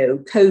think,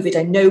 COVID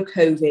and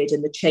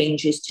the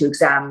changes to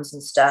exams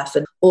and stuff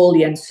and all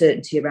the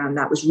uncertainty around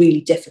that was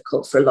really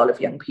difficult for a lot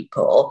of young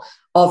people,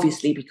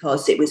 obviously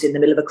because it was in the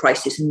middle of a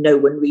crisis and no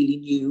one really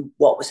knew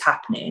what was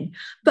happening.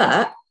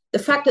 But the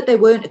fact that there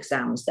weren't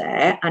exams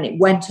there and it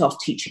went off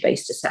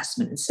teacher-based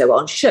assessment and so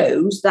on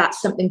shows that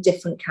something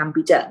different can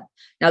be done.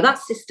 Now, that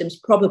system's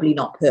probably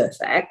not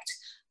perfect,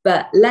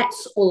 but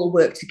let's all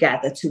work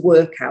together to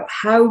work out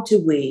how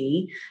do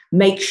we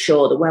make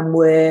sure that when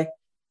we're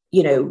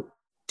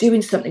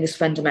doing something as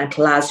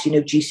fundamental as,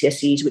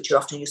 GCSEs, which are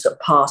often your sort of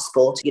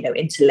passport,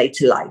 into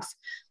later life,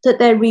 that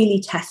they're really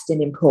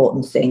testing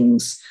important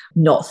things,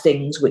 not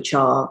things which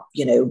are,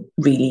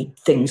 really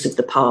things of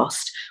the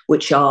past,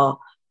 which are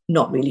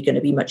not really going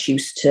to be much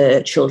use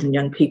to children,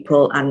 young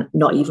people, and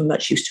not even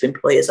much use to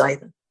employers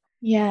either.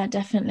 Yeah,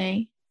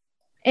 definitely.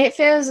 It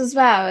feels as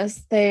well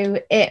as though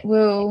it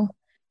will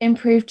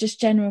improve just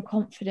general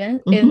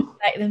confidence in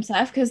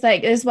themselves, because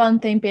there's one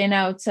thing being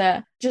able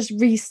to just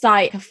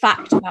recite a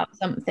fact about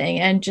something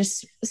and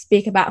just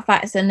speak about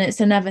facts, and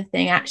it's another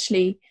thing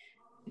actually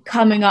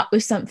coming up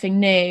with something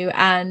new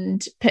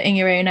and putting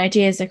your own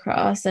ideas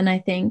across. And I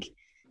think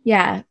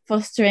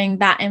fostering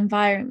that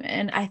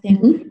environment, I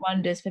think will do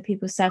wonders for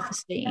people's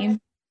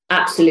self-esteem.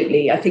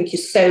 Absolutely, I think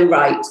you're so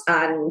right.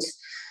 And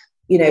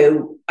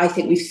I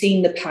think we've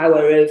seen the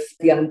power of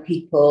young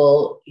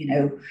people.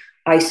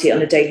 I see it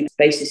on a daily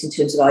basis in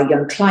terms of our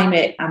young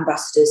climate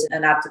ambassadors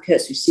and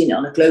advocates. We've seen it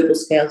on a global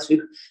scale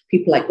through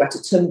people like Greta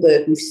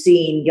Thunberg. We've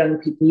seen young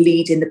people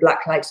lead in the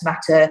Black Lives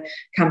Matter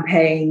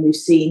campaign. We've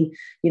seen,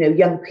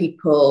 young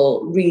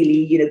people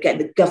really,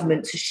 getting the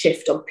government to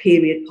shift on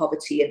period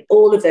poverty and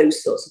all of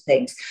those sorts of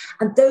things.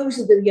 And those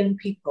are the young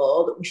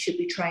people that we should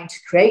be trying to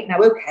create. Now,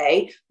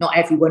 okay, not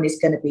everyone is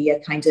going to be a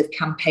kind of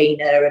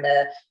campaigner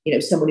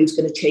and someone who's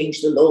going to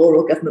change the law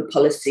or government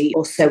policy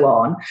or so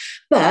on.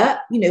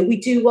 But,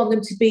 we want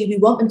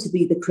them to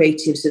be the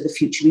creatives of the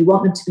future. We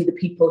want them to be the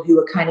people who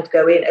are kind of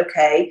going,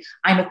 okay,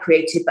 I'm a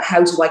creative, but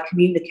how do I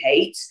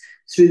communicate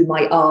through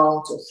my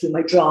art or through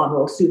my drama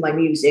or through my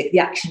music, the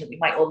action that we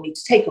might all need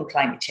to take on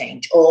climate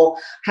change? Or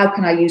how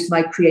can I use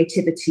my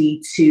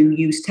creativity to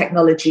use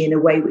technology in a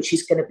way which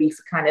is going to be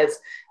for kind of,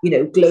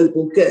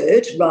 global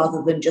good,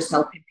 rather than just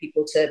helping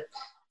people to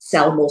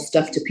sell more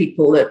stuff to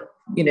people that,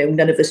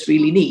 none of us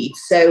really need.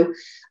 So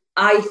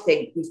I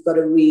think we've got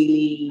to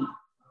really,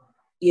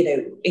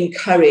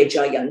 encourage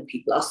our young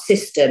people. Our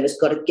system has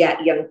got to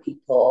get young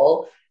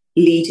people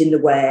leading the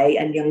way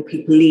and young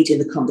people leading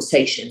the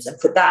conversations. And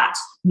for that,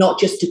 not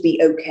just to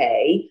be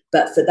okay,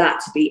 but for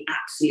that to be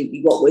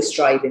absolutely what we're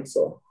striving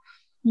for.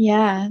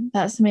 Yeah,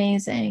 that's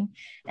amazing.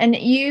 And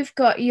you've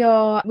got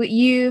the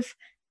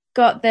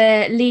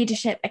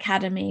Leadership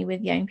Academy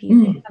with young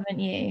people, haven't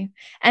you?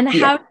 And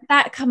how did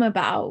that come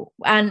about?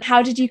 And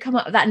how did you come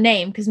up with that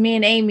name? Because me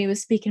and Amy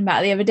was speaking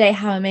about it the other day,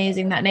 how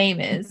amazing that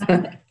name is.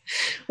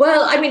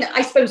 Well,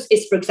 I suppose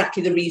it's for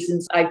exactly the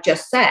reasons I've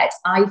just said.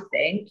 I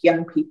think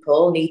young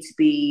people need to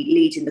be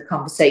leading the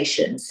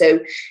conversation. So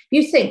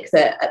you think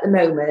that at the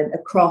moment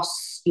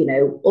across,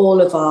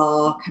 all of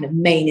our kind of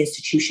main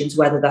institutions,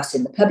 whether that's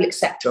in the public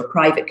sector or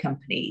private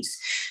companies,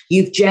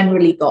 you've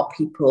generally got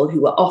people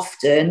who are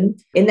often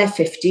in their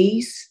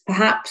 50s,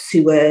 perhaps,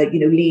 who are,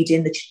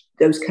 leading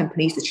those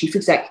companies, the chief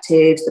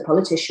executives, the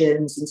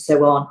politicians, and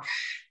so on.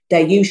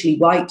 They're usually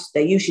white,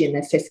 they're usually in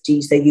their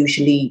 50s, they're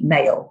usually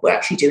male. We're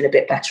actually doing a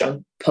bit better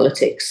on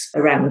politics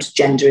around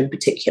gender in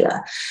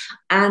particular.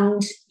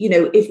 And,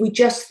 if we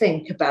just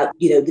think about,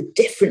 the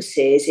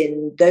differences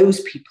in those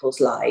people's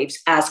lives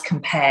as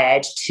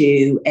compared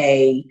to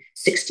a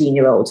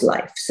 16-year-old's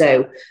life.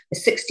 So a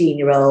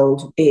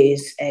 16-year-old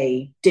is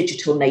a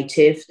digital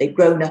native. They've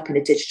grown up in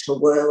a digital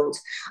world.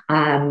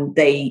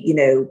 They,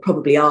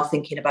 probably are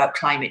thinking about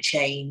climate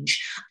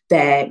change.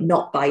 They're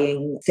not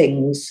buying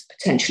things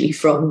potentially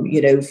from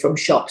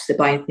shops. They're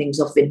buying things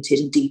off Vinted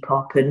and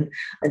Depop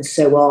and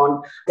so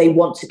on. They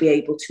want to be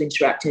able to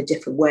interact in a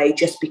different way.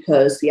 Just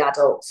because the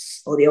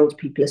adults or the older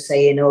people are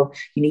saying, oh,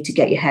 you need to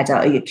get your head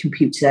out of your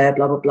computer,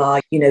 blah, blah, blah.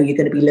 You're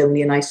going to be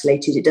lonely and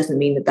isolated. It doesn't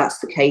mean that that's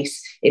the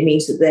case. It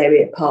means that they're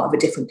a part of a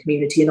different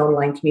community, an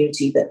online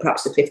community that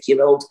perhaps a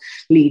 50-year-old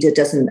leader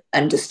doesn't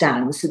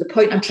understand. So the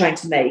point I'm trying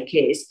to make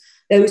is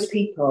those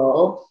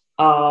people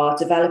are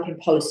developing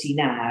policy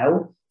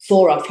now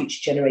for our future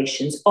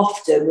generations,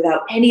 often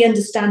without any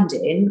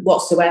understanding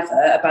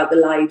whatsoever about the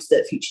lives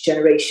that future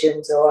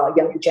generations or our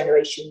younger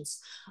generations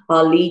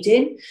are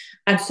leading.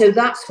 And so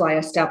that's why I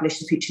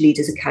established the Future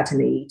Leaders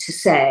Academy, to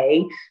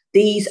say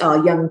these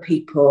are young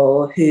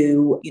people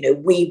who,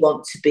 we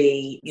want to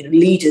be,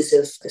 leaders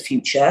of the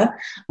future.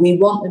 We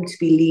want them to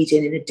be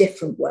leading in a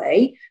different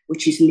way,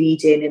 which is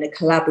leading in a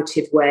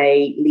collaborative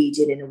way,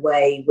 leading in a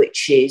way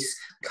which is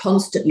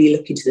constantly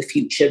looking to the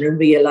future and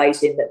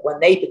realising that when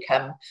they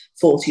become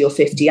 40 or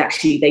 50,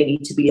 actually they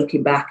need to be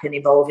looking back and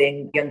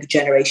involving younger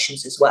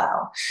generations as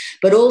well.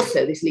 But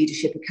also this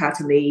Leadership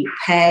Academy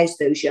pairs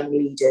those young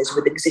leaders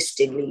with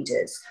existing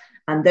leaders,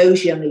 and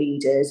those young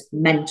leaders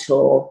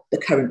mentor the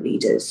current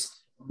leaders.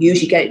 You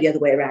usually get it the other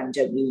way around,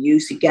 don't you? You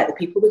usually get the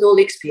people with all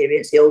the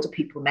experience, the older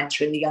people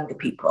mentoring the younger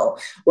people.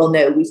 Well,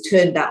 no, we've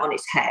turned that on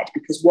its head,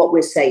 because what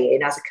we're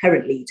saying as a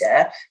current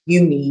leader,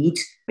 you need,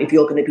 if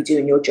you're going to be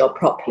doing your job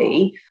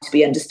properly, to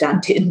be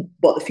understanding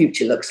what the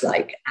future looks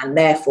like. And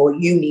therefore,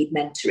 you need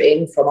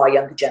mentoring from our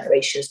younger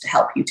generations to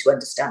help you to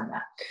understand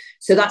that.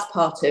 So that's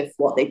part of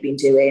what they've been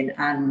doing.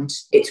 And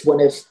it's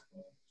one of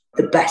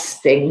the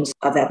best things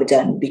I've ever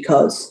done,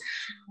 because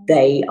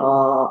they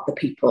are the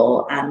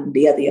people and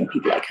the other young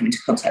people I come into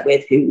contact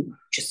with who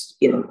just,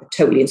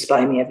 totally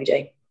inspire me every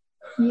day.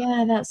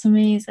 Yeah, that's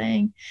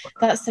amazing.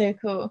 That's so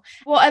cool.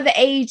 What are the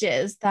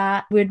ages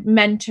that would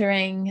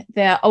mentoring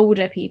the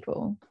older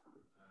people?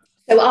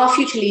 So our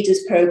Future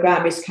Leaders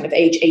programme is kind of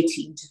age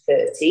 18 to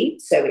 30.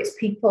 So it's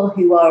people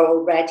who are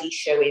already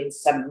showing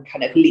some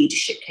kind of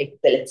leadership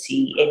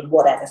capability in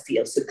whatever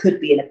field. So it could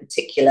be in a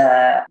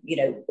particular,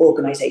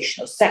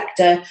 organisational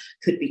sector,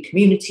 could be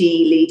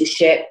community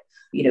leadership,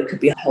 could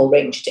be a whole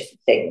range of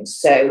different things.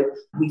 So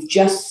we've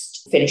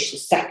just finished the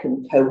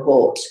second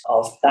cohort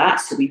of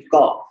that. So we've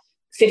got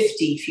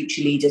 50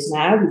 future leaders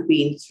now who've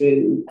been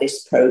through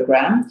this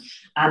programme,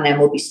 and then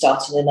we'll be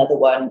starting another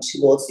one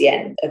towards the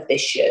end of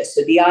this year.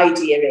 So the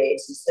idea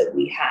is that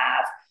we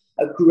have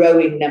a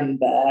growing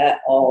number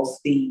of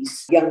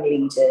these young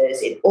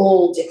leaders in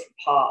all different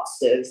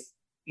parts of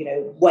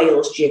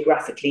Wales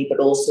geographically, but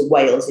also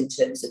Wales in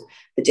terms of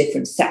the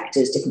different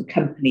sectors, different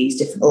companies,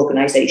 different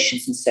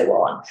organisations and so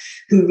on,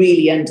 who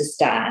really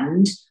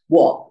understand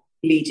what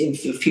leading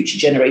for future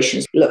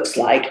generations looks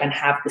like and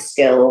have the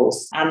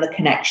skills and the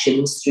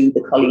connections through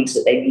the colleagues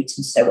that they meet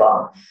and so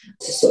on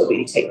to sort of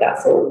really take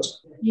that forward.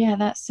 Yeah,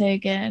 that's so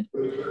good.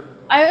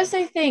 I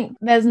also think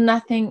there's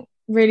nothing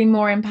really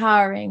more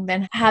empowering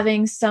than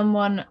having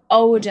someone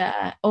older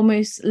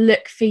almost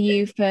look for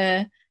you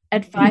for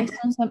advice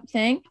on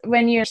something.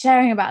 When you're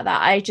sharing about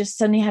that, I just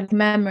suddenly had a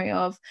memory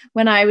of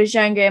when I was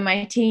younger in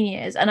my teen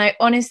years, and I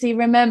honestly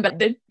remember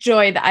the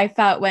joy that I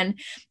felt when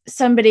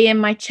somebody in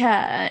my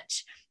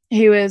church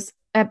who was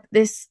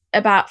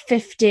about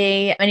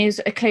 50, and he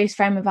was a close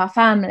friend of our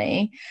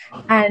family,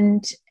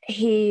 and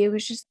he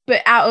was just,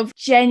 but out of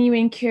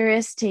genuine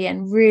curiosity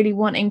and really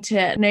wanting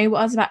to know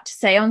what I was about to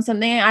say on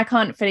something. I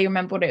can't fully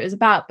remember what it was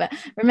about, but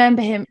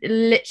remember him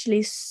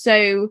literally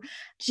so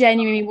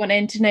genuinely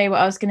wanting to know what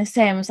I was going to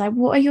say, and was like,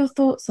 what are your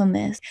thoughts on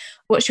this?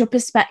 What's your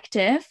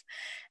perspective?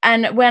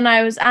 And when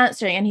I was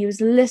answering and he was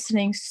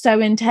listening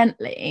so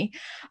intently,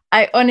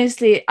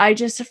 I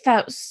just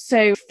felt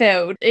so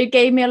filled. It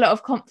gave me a lot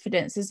of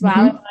confidence as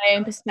well in my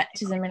own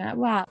perspectives, and being like,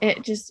 wow,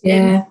 it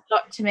meant a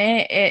lot to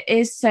me. It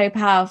is so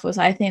powerful.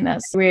 So I think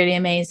that's a really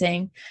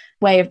amazing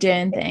way of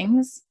doing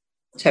things.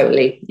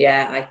 Totally.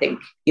 Yeah, I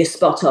think you're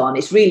spot on.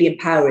 It's really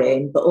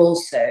empowering, but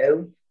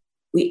also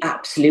we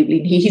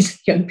absolutely need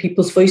young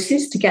people's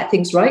voices to get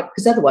things right,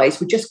 because otherwise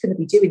we're just going to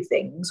be doing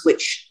things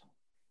which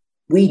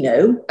we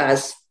know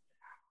as,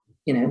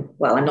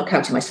 well, I'm not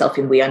counting myself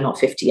in, we are not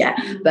 50 yet,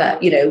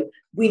 but,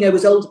 we know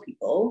as older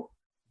people,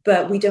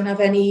 but we don't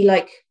have any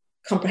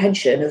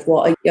comprehension of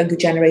what a younger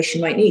generation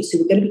might need. So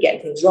we're going to be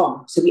getting things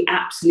wrong. So we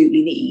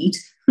absolutely need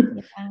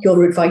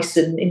your advice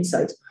and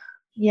insight.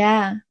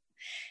 Yeah.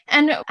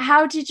 And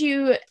how did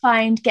you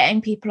find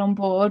getting people on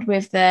board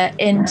with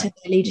into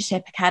the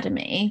Leadership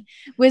Academy?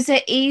 Was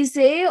it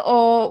easy,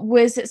 or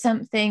was it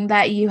something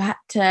that you had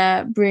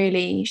to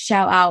really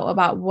shout out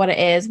about what it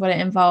is, what it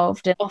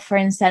involved, and offer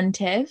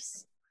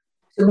incentives?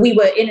 So we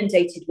were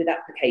inundated with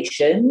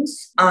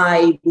applications.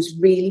 I was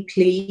really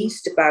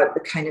pleased about the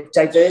kind of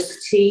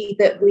diversity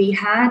that we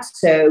had.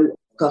 So,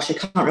 gosh, I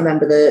can't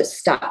remember the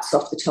stats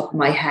off the top of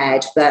my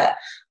head, but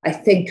I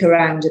think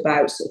around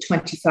about sort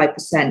of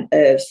 25%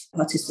 of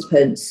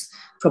participants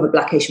from a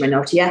Black, Asian,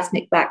 minority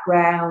ethnic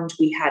background.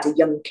 We had a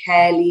young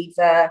care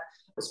leaver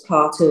as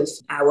part of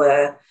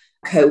our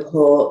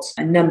cohort,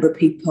 a number of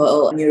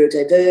people,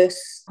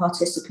 neurodiverse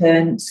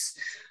participants,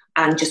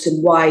 and just a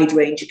wide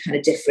range of kind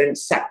of different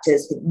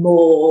sectors,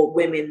 more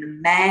women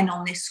than men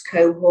on this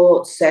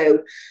cohort.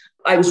 So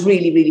I was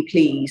really, really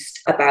pleased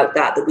about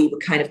that we were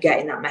kind of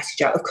getting that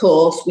message out. Of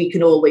course, we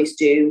can always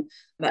do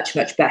much,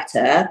 much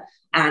better.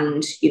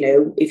 And,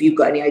 if you've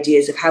got any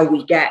ideas of how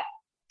we get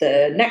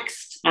the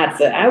next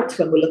advert out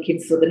when we're looking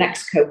for the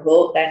next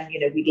cohort, then,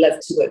 we'd love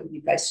to work with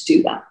you guys to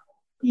do that.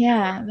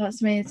 Yeah,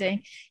 that's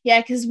amazing. Yeah,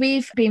 because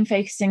we've been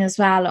focusing as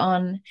well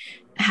on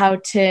how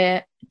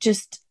to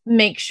just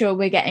make sure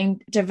we're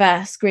getting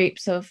diverse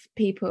groups of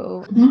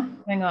people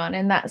going on.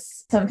 And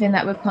that's something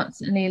that we're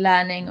constantly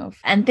learning of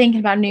and thinking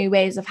about new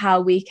ways of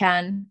how we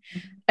can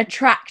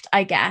attract,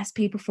 I guess,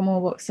 people from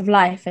all walks of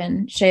life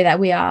and show that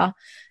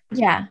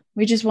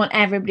we just want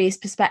everybody's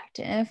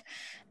perspective.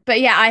 But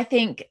yeah, I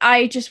think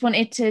I just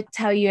wanted to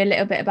tell you a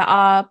little bit about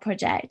our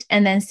project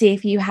and then see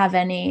if you have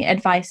any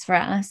advice for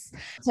us.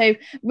 So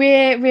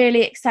we're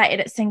really excited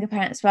at Single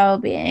Parents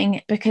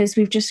Wellbeing because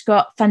we've just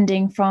got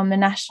funding from the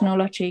National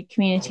Lottery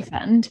Community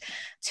Fund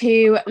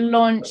to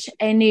launch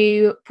a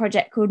new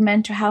project called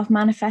Mental Health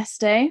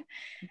Manifesto.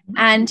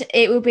 And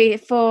it will be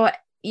for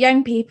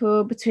young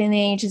people between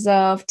the ages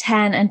of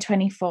 10 and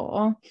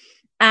 24.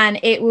 And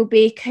it will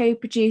be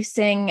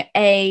co-producing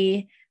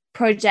a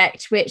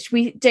project which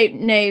we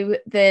don't know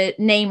the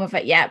name of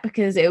it yet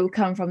because it will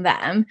come from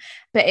them,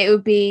 but it will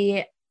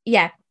be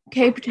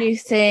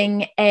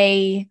co-producing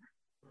a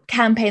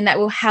campaign that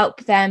will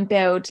help them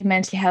build a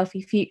mentally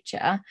healthy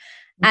future.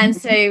 And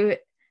so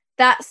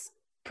that's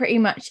pretty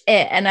much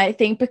it. And I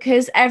think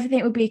because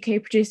everything will be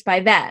co-produced by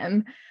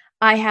them,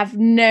 I have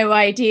no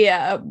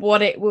idea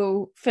what it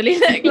will fully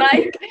look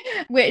like,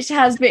 which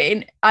has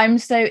been, I'm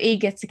so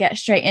eager to get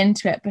straight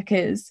into it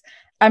because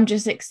I'm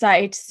just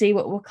excited to see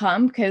what will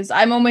come, because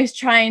I'm almost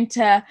trying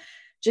to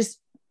just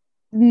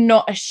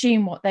not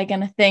assume what they're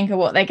going to think or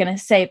what they're going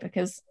to say,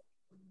 because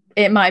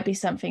it might be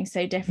something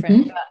so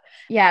different. But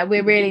yeah,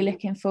 we're really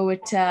looking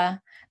forward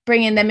to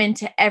bringing them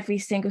into every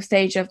single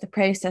stage of the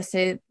process.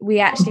 So we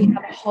actually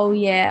have a whole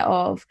year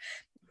of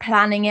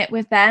planning it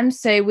with them.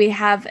 So we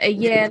have a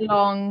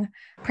year-long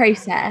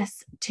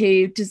process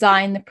to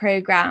design the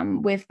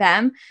program with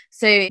them.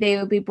 So they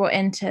will be brought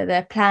into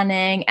the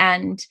planning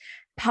and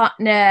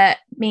partner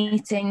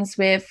meetings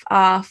with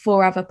our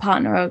 4 other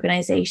partner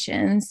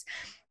organizations,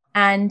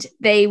 and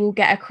they will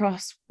get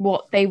across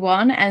what they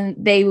want, and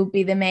they will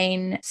be the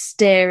main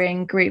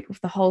steering group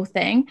of the whole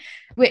thing,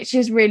 which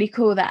is really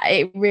cool that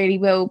it really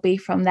will be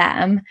from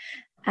them.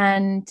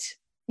 And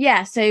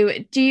yeah, so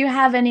do you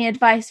have any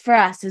advice for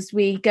us as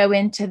we go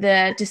into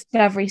the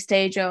discovery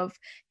stage of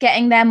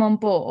getting them on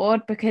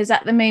board? Because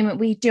at the moment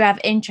we do have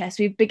interest.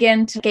 We've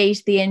begun to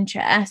gauge the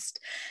interest.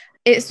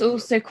 It's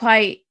also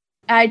quite,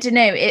 I don't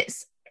know,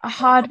 it's a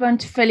hard one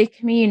to fully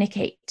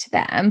communicate to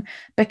them,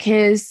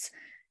 because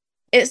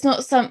it's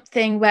not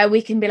something where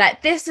we can be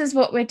like, this is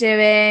what we're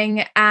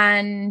doing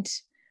and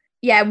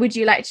yeah, would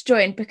you like to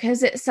join?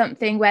 Because it's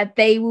something where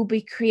they will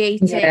be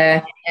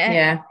creating.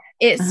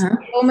 It's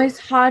almost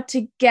hard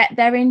to get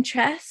their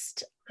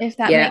interest, if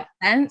that makes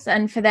sense,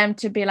 and for them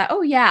to be like,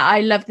 oh yeah,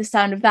 I love the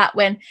sound of that,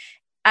 when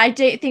I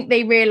don't think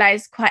they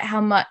realize quite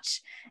how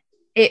much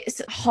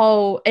it's a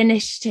whole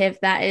initiative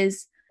that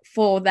is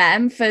for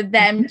them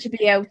to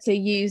be able to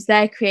use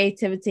their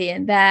creativity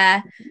and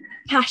their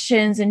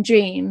passions and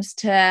dreams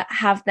to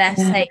have their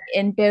say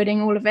in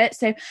building all of it.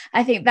 So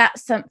I think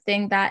that's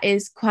something that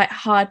is quite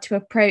hard to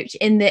approach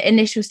in the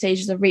initial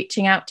stages of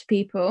reaching out to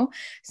people.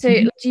 So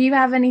do you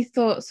have any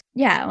thoughts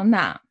on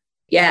that?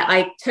 Yeah,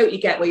 I totally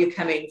get where you're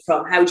coming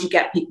from. How do you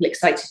get people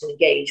excited and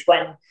engaged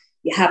when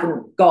you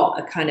haven't got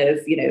a kind of,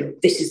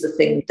 this is the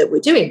thing that we're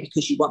doing,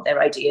 because you want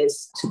their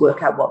ideas to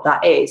work out what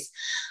that is?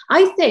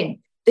 I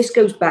think this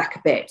goes back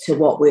a bit to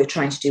what we're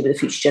trying to do with the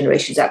Future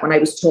Generations Act, when I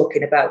was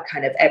talking about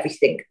kind of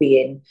everything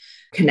being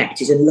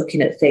connected and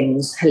looking at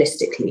things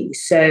holistically.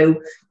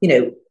 So,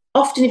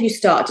 often if you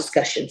start a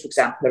discussion, for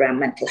example, around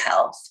mental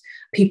health,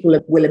 people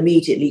will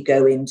immediately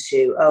go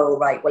into, oh,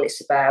 right, well,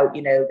 it's about,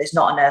 there's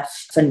not enough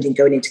funding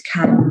going into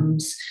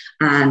CAMS,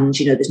 and,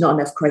 there's not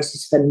enough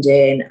crisis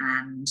funding,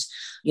 and,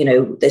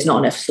 there's not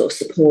enough sort of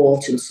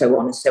support, and so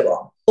on and so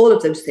on. All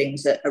of those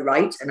things are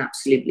right and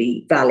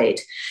absolutely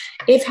valid.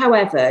 If,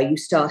 however, you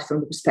start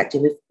from the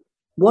perspective of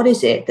what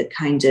is it that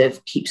kind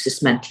of keeps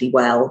us mentally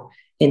well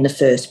in the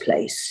first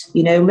place,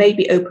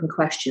 maybe open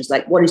questions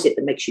like, what is it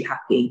that makes you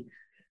happy?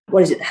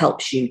 What is it that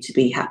helps you to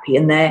be happy?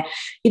 And there,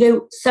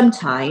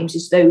 sometimes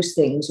it's those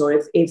things,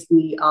 or if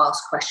we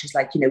ask questions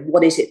like,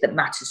 what is it that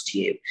matters to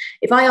you?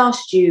 If I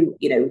asked you,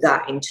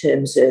 that in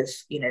terms of,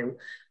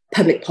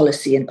 public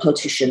policy and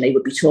politician, they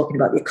would be talking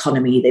about the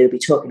economy, they would be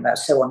talking about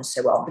so on and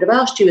so on. But if I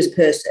asked you as a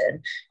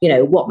person,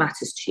 what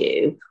matters to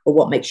you or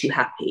what makes you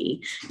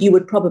happy, you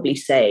would probably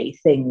say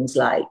things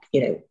like,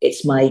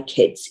 it's my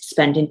kids,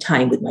 spending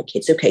time with my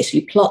kids. Okay, so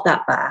you plot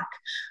that back.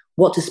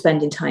 What does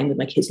spending time with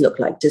my kids look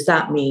like? Does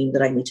that mean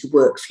that I need to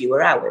work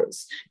fewer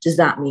hours? Does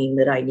that mean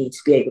that I need to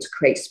be able to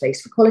create space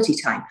for quality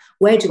time?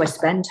 Where do I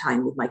spend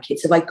time with my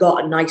kids? Have I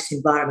got a nice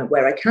environment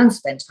where I can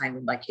spend time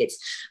with my kids?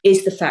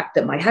 Is the fact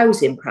that my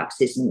housing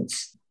perhaps isn't,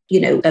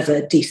 of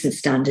a decent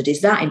standard,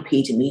 is that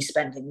impeding me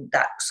spending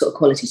that sort of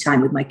quality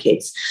time with my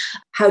kids?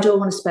 How do I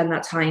want to spend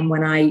that time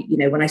when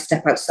I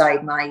step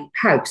outside my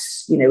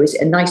house? Is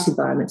it a nice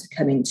environment to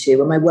come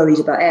into? Am I worried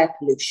about air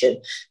pollution?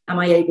 Am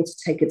I able to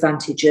take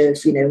advantage of,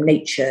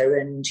 nature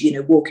and,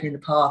 walking in the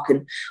park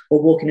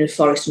or walking in the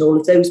forest and all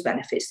of those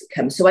benefits that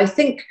come? So I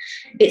think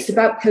it's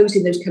about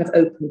posing those kind of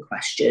open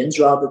questions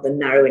rather than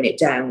narrowing it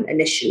down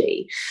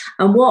initially.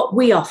 And what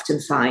we often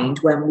find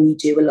when we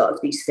do a lot of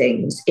these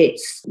things,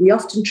 we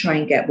often try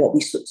and get what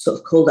we sort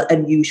of call the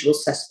unusual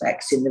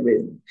suspects in the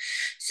room.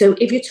 So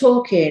if you're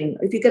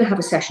going to have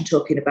a session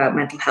talking about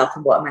mental health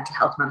and what a mental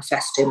health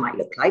manifesto might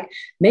look like,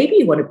 maybe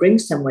you want to bring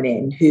someone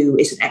in who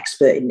is an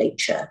expert in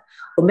nature,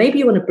 or maybe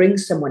you want to bring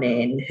someone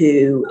in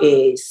who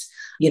is,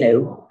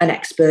 an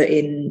expert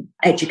in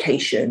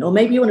education, or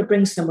maybe you want to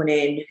bring someone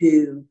in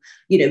who,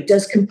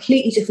 does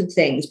completely different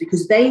things,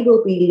 because they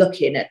will be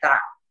looking at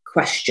that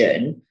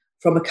question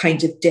from a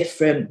kind of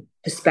different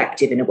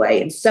perspective in a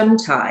way. And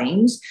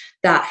sometimes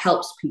that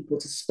helps people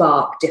to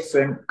spark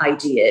different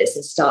ideas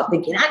and start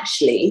thinking,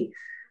 actually,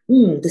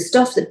 the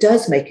stuff that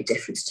does make a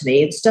difference to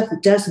me and stuff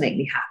that does make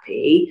me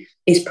happy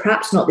is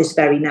perhaps not this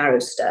very narrow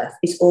stuff.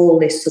 It's all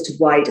this sort of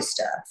wider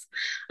stuff.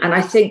 And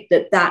I think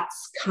that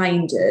that's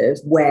kind of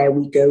where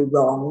we go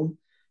wrong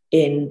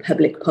in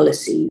public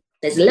policy.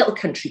 There's a little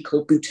country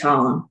called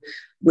Bhutan,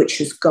 which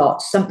has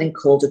got something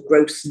called a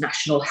gross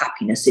national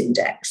happiness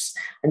index.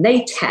 And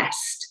they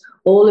test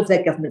all of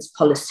their government's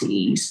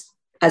policies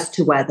as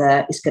to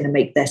whether it's going to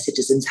make their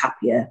citizens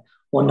happier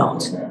or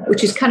not,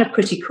 which is kind of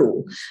pretty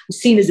cool. It's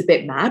seen as a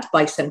bit mad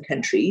by some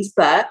countries,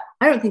 but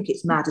I don't think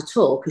it's mad at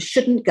all, because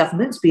shouldn't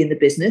governments be in the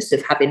business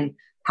of having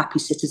happy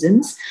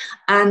citizens?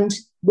 And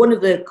one of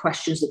the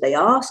questions that they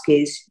ask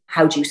is,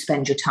 how do you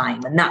spend your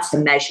time? And that's a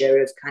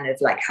measure of kind of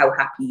like how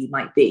happy you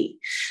might be.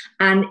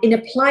 And in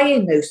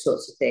applying those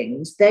sorts of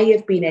things, they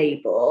have been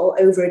able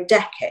over a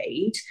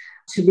decade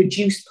to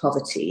reduce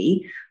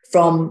poverty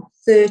from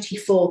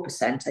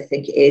 34%, I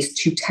think it is,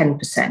 to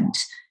 10%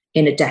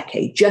 in a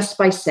decade, just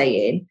by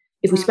saying,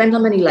 if we spend our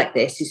money like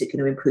this, is it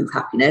going to improve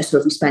happiness? Or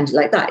if we spend it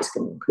like that, it's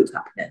going to improve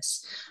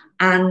happiness.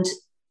 And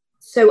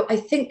so I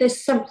think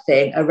there's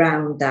something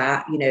around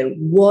that,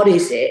 what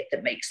is it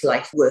that makes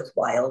life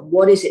worthwhile?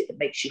 What is it that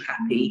makes you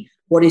happy?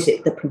 What is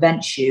it that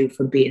prevents you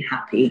from being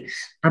happy?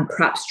 And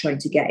perhaps trying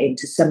to get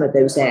into some of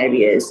those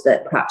areas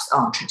that perhaps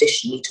aren't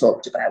traditionally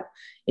talked about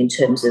in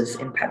terms of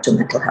impact on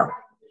mental health.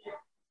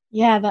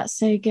 Yeah, that's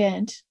so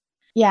good.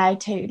 Yeah, I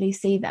totally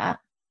see that.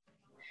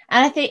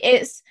 And I think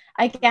it's,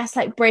 I guess,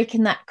 like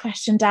breaking that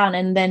question down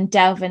and then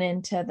delving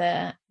into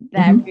their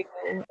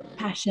real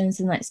passions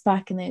and like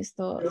sparking those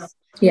thoughts.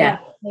 Yeah.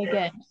 So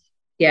good.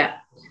 Yeah.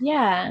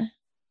 Yeah.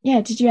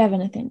 Yeah. Did you have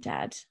anything,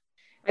 Dad?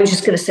 I was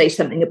just going to say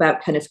something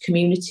about kind of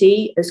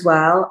community as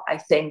well. I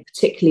think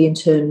particularly in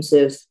terms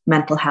of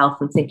mental health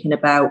and thinking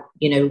about,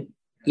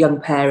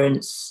 young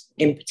parents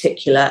in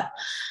particular.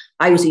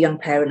 I was a young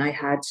parent.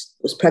 I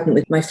was pregnant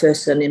with my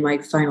first son in my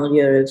final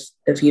year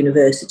of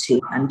university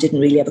and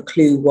didn't really have a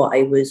clue what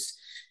I was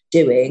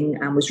doing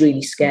and was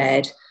really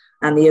scared.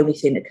 And the only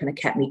thing that kind of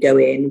kept me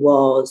going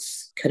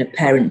was kind of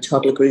parent and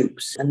toddler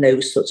groups and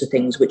those sorts of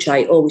things, which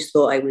I always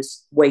thought I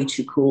was way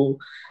too cool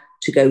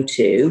to go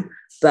to.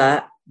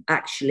 But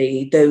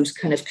actually, those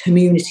kind of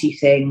community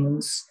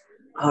things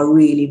are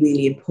really,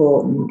 really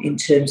important in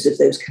terms of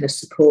those kind of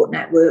support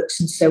networks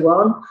and so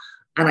on.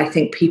 And I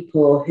think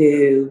people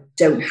who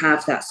don't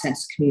have that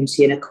sense of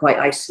community and are quite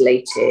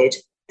isolated,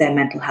 their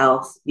mental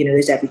health,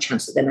 there's every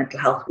chance that their mental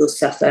health will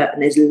suffer.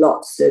 And there's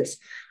lots of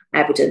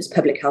evidence.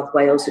 Public Health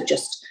Wales have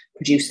just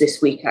produced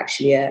this week,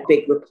 actually, a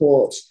big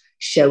report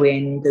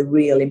showing the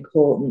real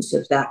importance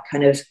of that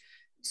kind of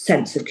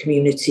sense of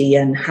community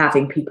and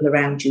having people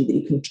around you that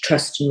you can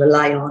trust and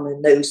rely on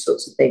and those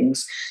sorts of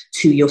things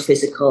to your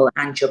physical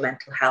and your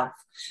mental health.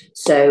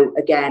 So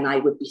again, I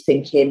would be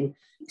thinking,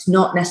 it's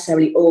not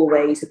necessarily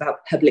always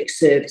about public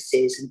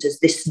services and does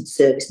this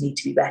service need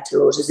to be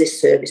better or does this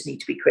service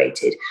need to be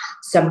created?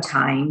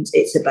 Sometimes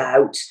it's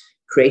about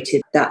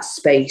creating that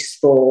space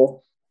for,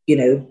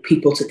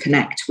 people to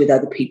connect with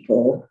other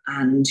people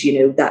and,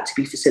 that to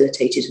be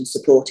facilitated and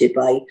supported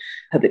by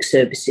public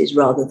services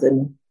rather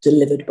than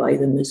delivered by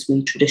them as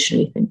we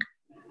traditionally think.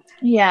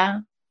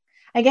 Yeah.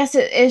 I guess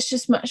it is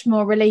just much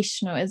more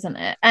relational, isn't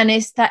it? And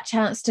it's that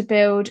chance to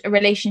build a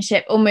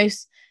relationship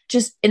almost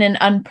just in an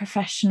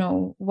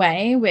unprofessional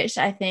way, which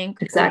I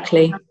think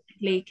exactly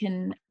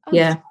can.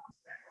 Yeah.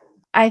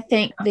 I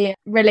think the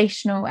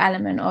relational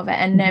element of it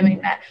and knowing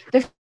that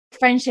the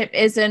friendship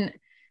isn't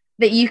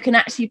that you can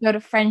actually build a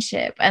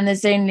friendship, and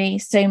there's only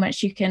so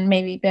much you can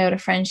maybe build a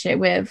friendship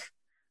with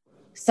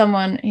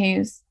someone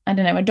who's, I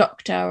don't know, a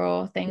doctor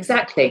or things.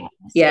 Exactly. Like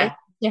that. Yeah. It's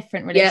a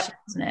different relationship,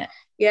 isn't it?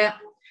 Yeah.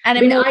 And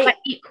a more like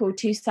equal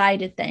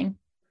two-sided thing.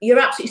 You're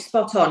absolutely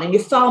spot on, and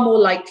you're far more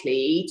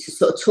likely to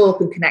sort of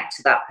talk and connect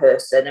to that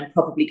person and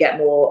probably get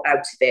more out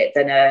of it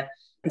than a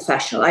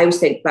professional. I always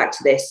think back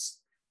to this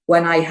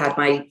when I had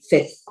my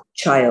fifth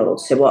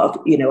child. So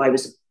I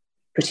was a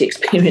pretty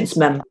experienced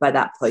mum by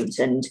that point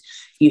and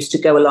used to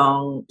go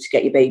along to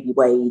get your baby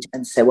weighed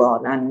and so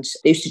on. And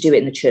they used to do it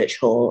in the church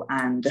hall,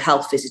 and the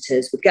health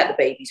visitors would get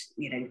the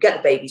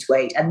babies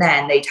weighed, and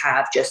then they'd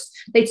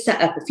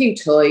set up a few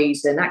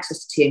toys and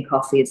access to tea and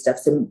coffee and stuff.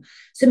 Some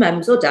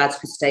mums or dads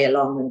could stay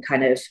along and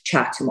kind of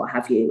chat and what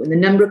have you. And the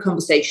number of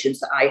conversations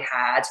that I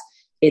had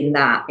in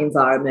that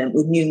environment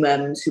with new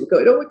mums who were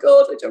going, oh my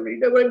God, I don't really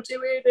know what I'm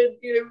doing,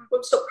 and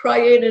won't stop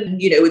crying, and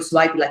so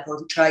I'd be like, oh,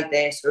 have you tried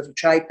this, or have you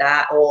tried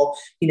that, or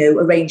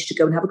arrange to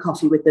go and have a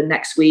coffee with them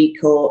next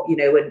week, or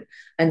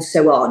and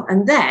so on.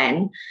 And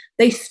then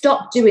They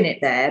stopped doing it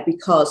there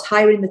because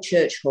hiring the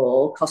church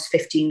hall cost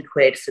 15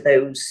 quid for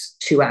those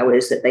 2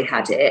 hours that they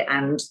had it,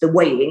 and the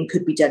weighing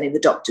could be done in the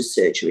doctor's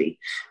surgery.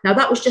 Now,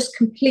 that was just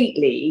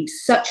completely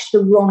such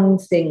the wrong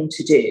thing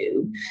to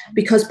do,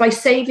 because by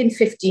saving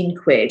 15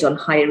 quid on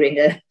hiring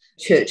a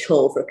church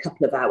hall for a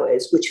couple of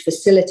hours, which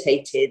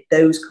facilitated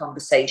those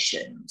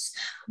conversations.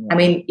 I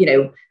mean,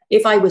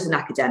 if I was an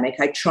academic,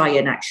 I'd try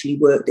and actually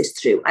work this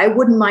through. I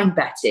wouldn't mind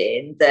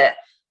betting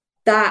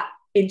that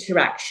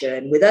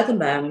interaction with other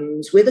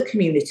mums, with a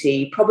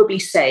community, probably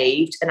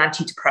saved an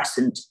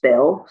antidepressant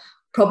bill,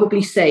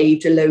 probably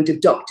saved a load of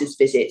doctor's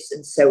visits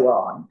and so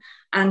on.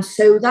 And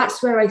so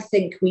that's where I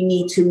think we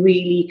need to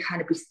really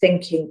kind of be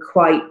thinking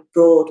quite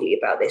broadly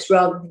about this,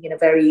 rather than in a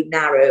very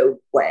narrow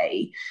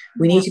way.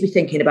 We need to be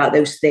thinking about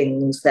those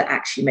things that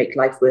actually make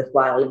life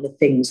worthwhile and the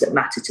things that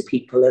matter to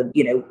people. And,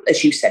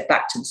 as you said,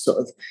 back to the sort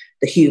of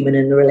the human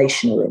and the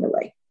relational in a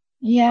way.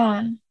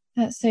 Yeah,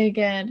 that's so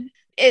good.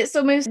 It's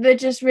almost the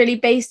just really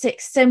basic,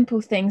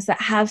 simple things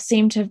that have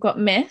seemed to have got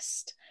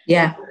missed.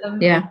 Yeah.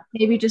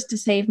 Maybe just to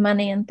save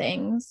money and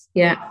things.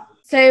 Yeah.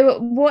 So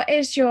what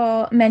is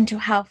your mental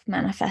health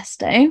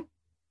manifesto?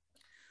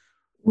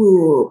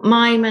 Ooh,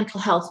 my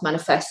mental health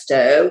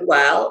manifesto,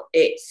 well,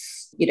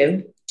 it's,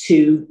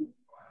 to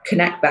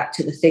connect back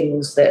to the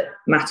things that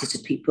matter to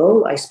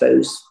people. I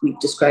suppose we've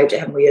described it,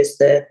 haven't we, as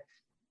the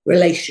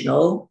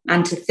relational,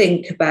 and to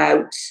think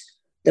about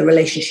the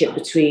relationship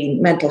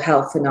between mental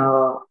health and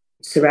our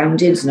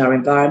surroundings and our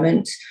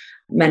environment,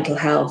 mental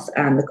health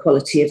and the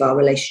quality of our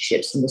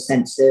relationships in the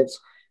sense of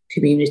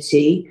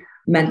community,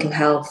 mental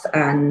health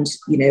and,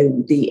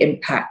 the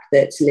impact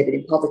that living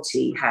in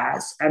poverty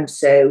has. And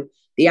so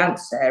the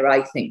answer,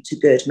 I think, to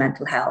good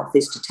mental health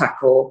is to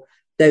tackle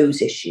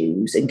those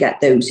issues and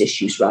get those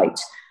issues right.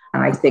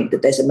 And I think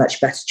that there's a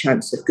much better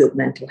chance of good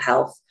mental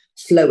health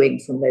flowing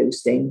from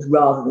those things,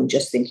 rather than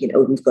just thinking,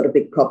 we've got a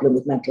big problem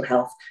with mental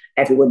health,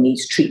 everyone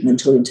needs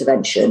treatment or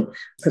intervention.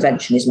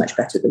 Prevention is much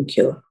better than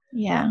cure.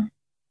 Yeah,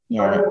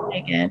 that's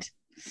very good.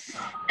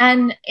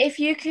 And if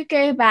you could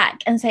go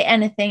back and say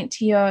anything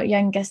to your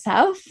younger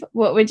self,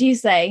 what would you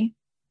say?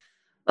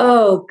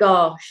 Oh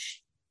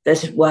gosh,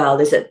 there's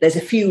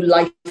a few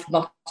life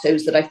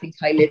mottos that I think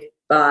I live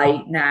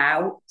by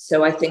now.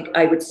 So I think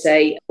I would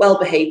say,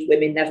 well-behaved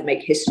women never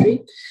make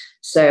history.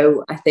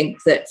 So I think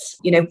that,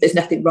 there's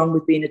nothing wrong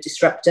with being a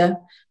disruptor,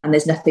 and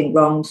there's nothing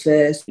wrong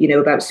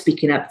about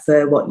speaking up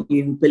for what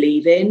you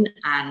believe in,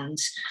 and,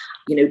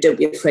 don't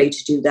be afraid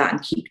to do that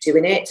and keep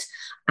doing it.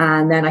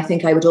 And then I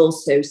think I would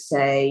also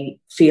say,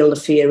 feel the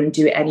fear and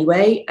do it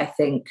anyway. I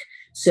think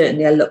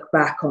certainly I look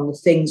back on the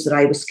things that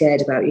I was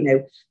scared about,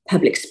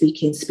 public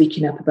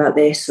speaking up about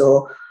this,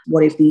 or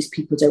what if these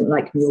people don't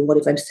like me, or what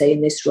if I'm saying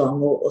this wrong,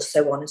 or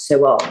so on and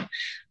so on.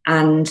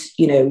 And,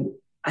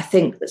 I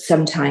think that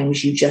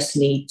sometimes you just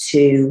need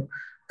to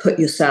put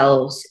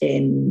yourselves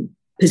in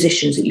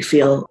positions that you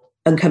feel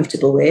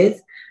uncomfortable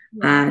with,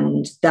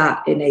 and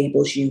that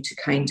enables you to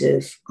kind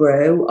of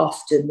grow.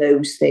 Often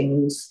those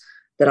things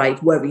that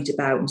I've worried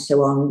about and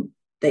so on,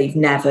 they've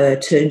never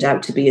turned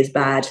out to be as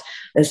bad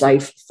as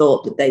I've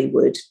thought that they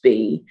would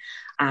be.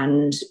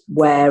 And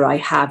where I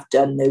have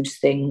done those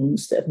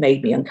things that have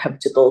made me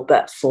uncomfortable,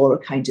 but for a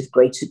kind of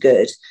greater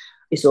good,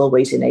 it's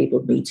always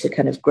enabled me to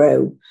kind of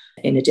grow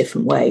in a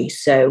different way.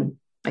 So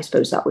I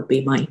suppose that would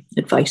be my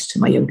advice to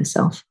my younger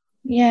self.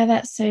 Yeah,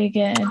 that's so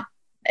good.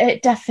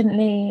 It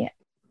definitely,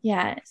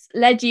 it's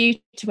led you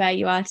to where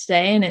you are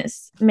today, and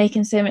it's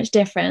making so much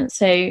difference.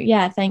 So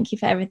thank you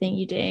for everything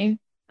you do.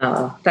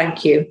 Oh,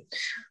 thank you.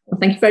 Well,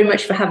 thank you very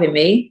much for having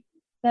me.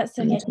 That's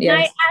okay. Can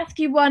I ask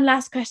you one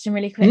last question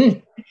really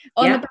quick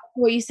on the back of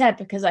what you said,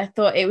 because I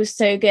thought it was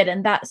so good,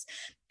 and that's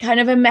kind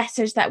of a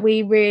message that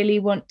we really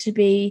want to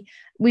be.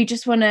 We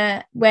just want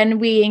to, when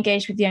we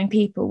engage with young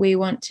people, we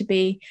want to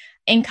be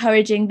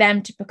encouraging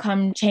them to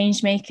become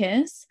change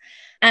makers.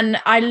 And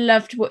I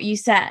loved what you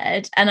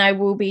said, and I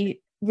will be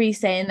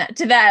re-saying that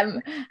to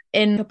them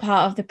in a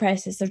part of the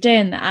process of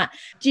doing that.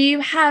 Do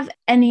you have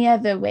any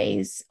other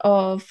ways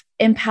of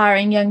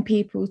empowering young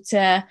people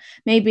to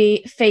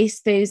maybe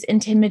face those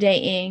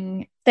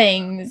intimidating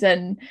things,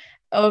 and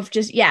of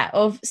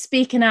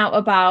speaking out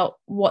about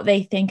what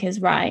they think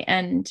is right?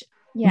 And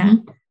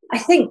I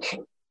think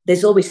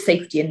there's always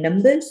safety in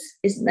numbers,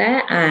 isn't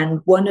there?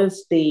 And one of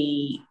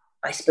the,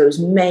 I suppose,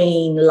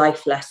 main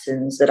life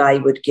lessons that I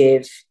would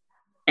give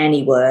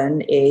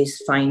anyone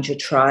is find your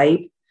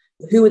tribe.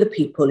 Who are the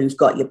people who've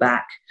got your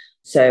back?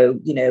 So,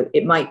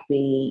 it might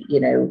be,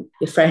 your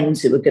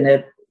friends who are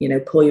going to,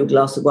 pour you a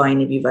glass of wine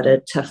if you've had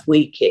a tough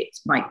week. It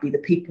might be the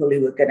people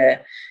who are going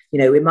to,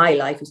 in my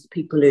life, it's the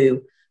people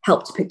who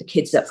help to pick the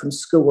kids up from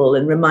school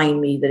and remind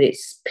me that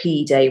it's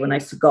PE day when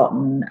I've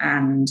forgotten.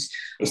 And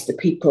it's the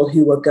people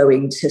who are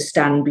going to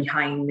stand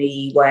behind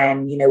me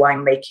when,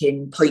 I'm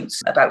making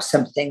points about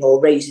something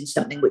or raising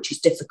something which is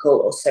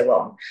difficult, or so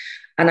on.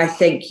 And I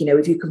think,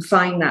 if you can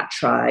find that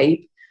tribe,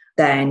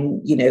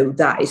 then,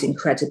 that is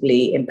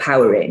incredibly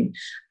empowering.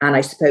 And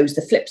I suppose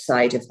the flip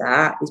side of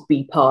that is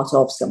be part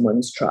of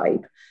someone's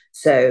tribe.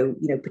 So,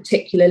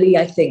 particularly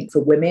I think for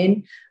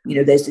women,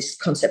 there's this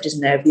concept,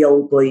 isn't there, of the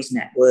old boys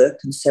network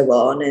and so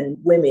on. And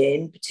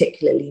women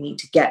particularly need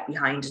to get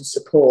behind and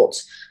support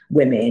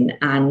women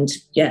and,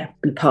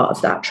 be part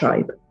of that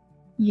tribe.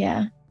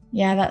 Yeah.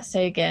 Yeah, that's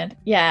so good.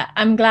 Yeah,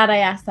 I'm glad I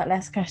asked that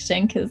last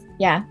question because,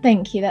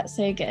 thank you. That's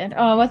so good.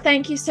 Oh, well,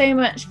 thank you so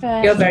much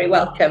for... You're very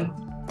welcome.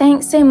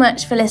 Thanks so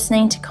much for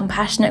listening to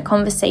Compassionate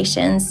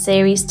Conversations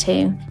Series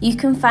 2. You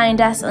can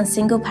find us on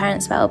Single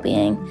Parents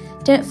Wellbeing.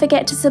 Don't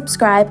forget to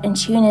subscribe and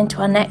tune in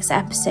to our next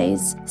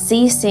episodes.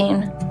 See you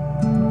soon.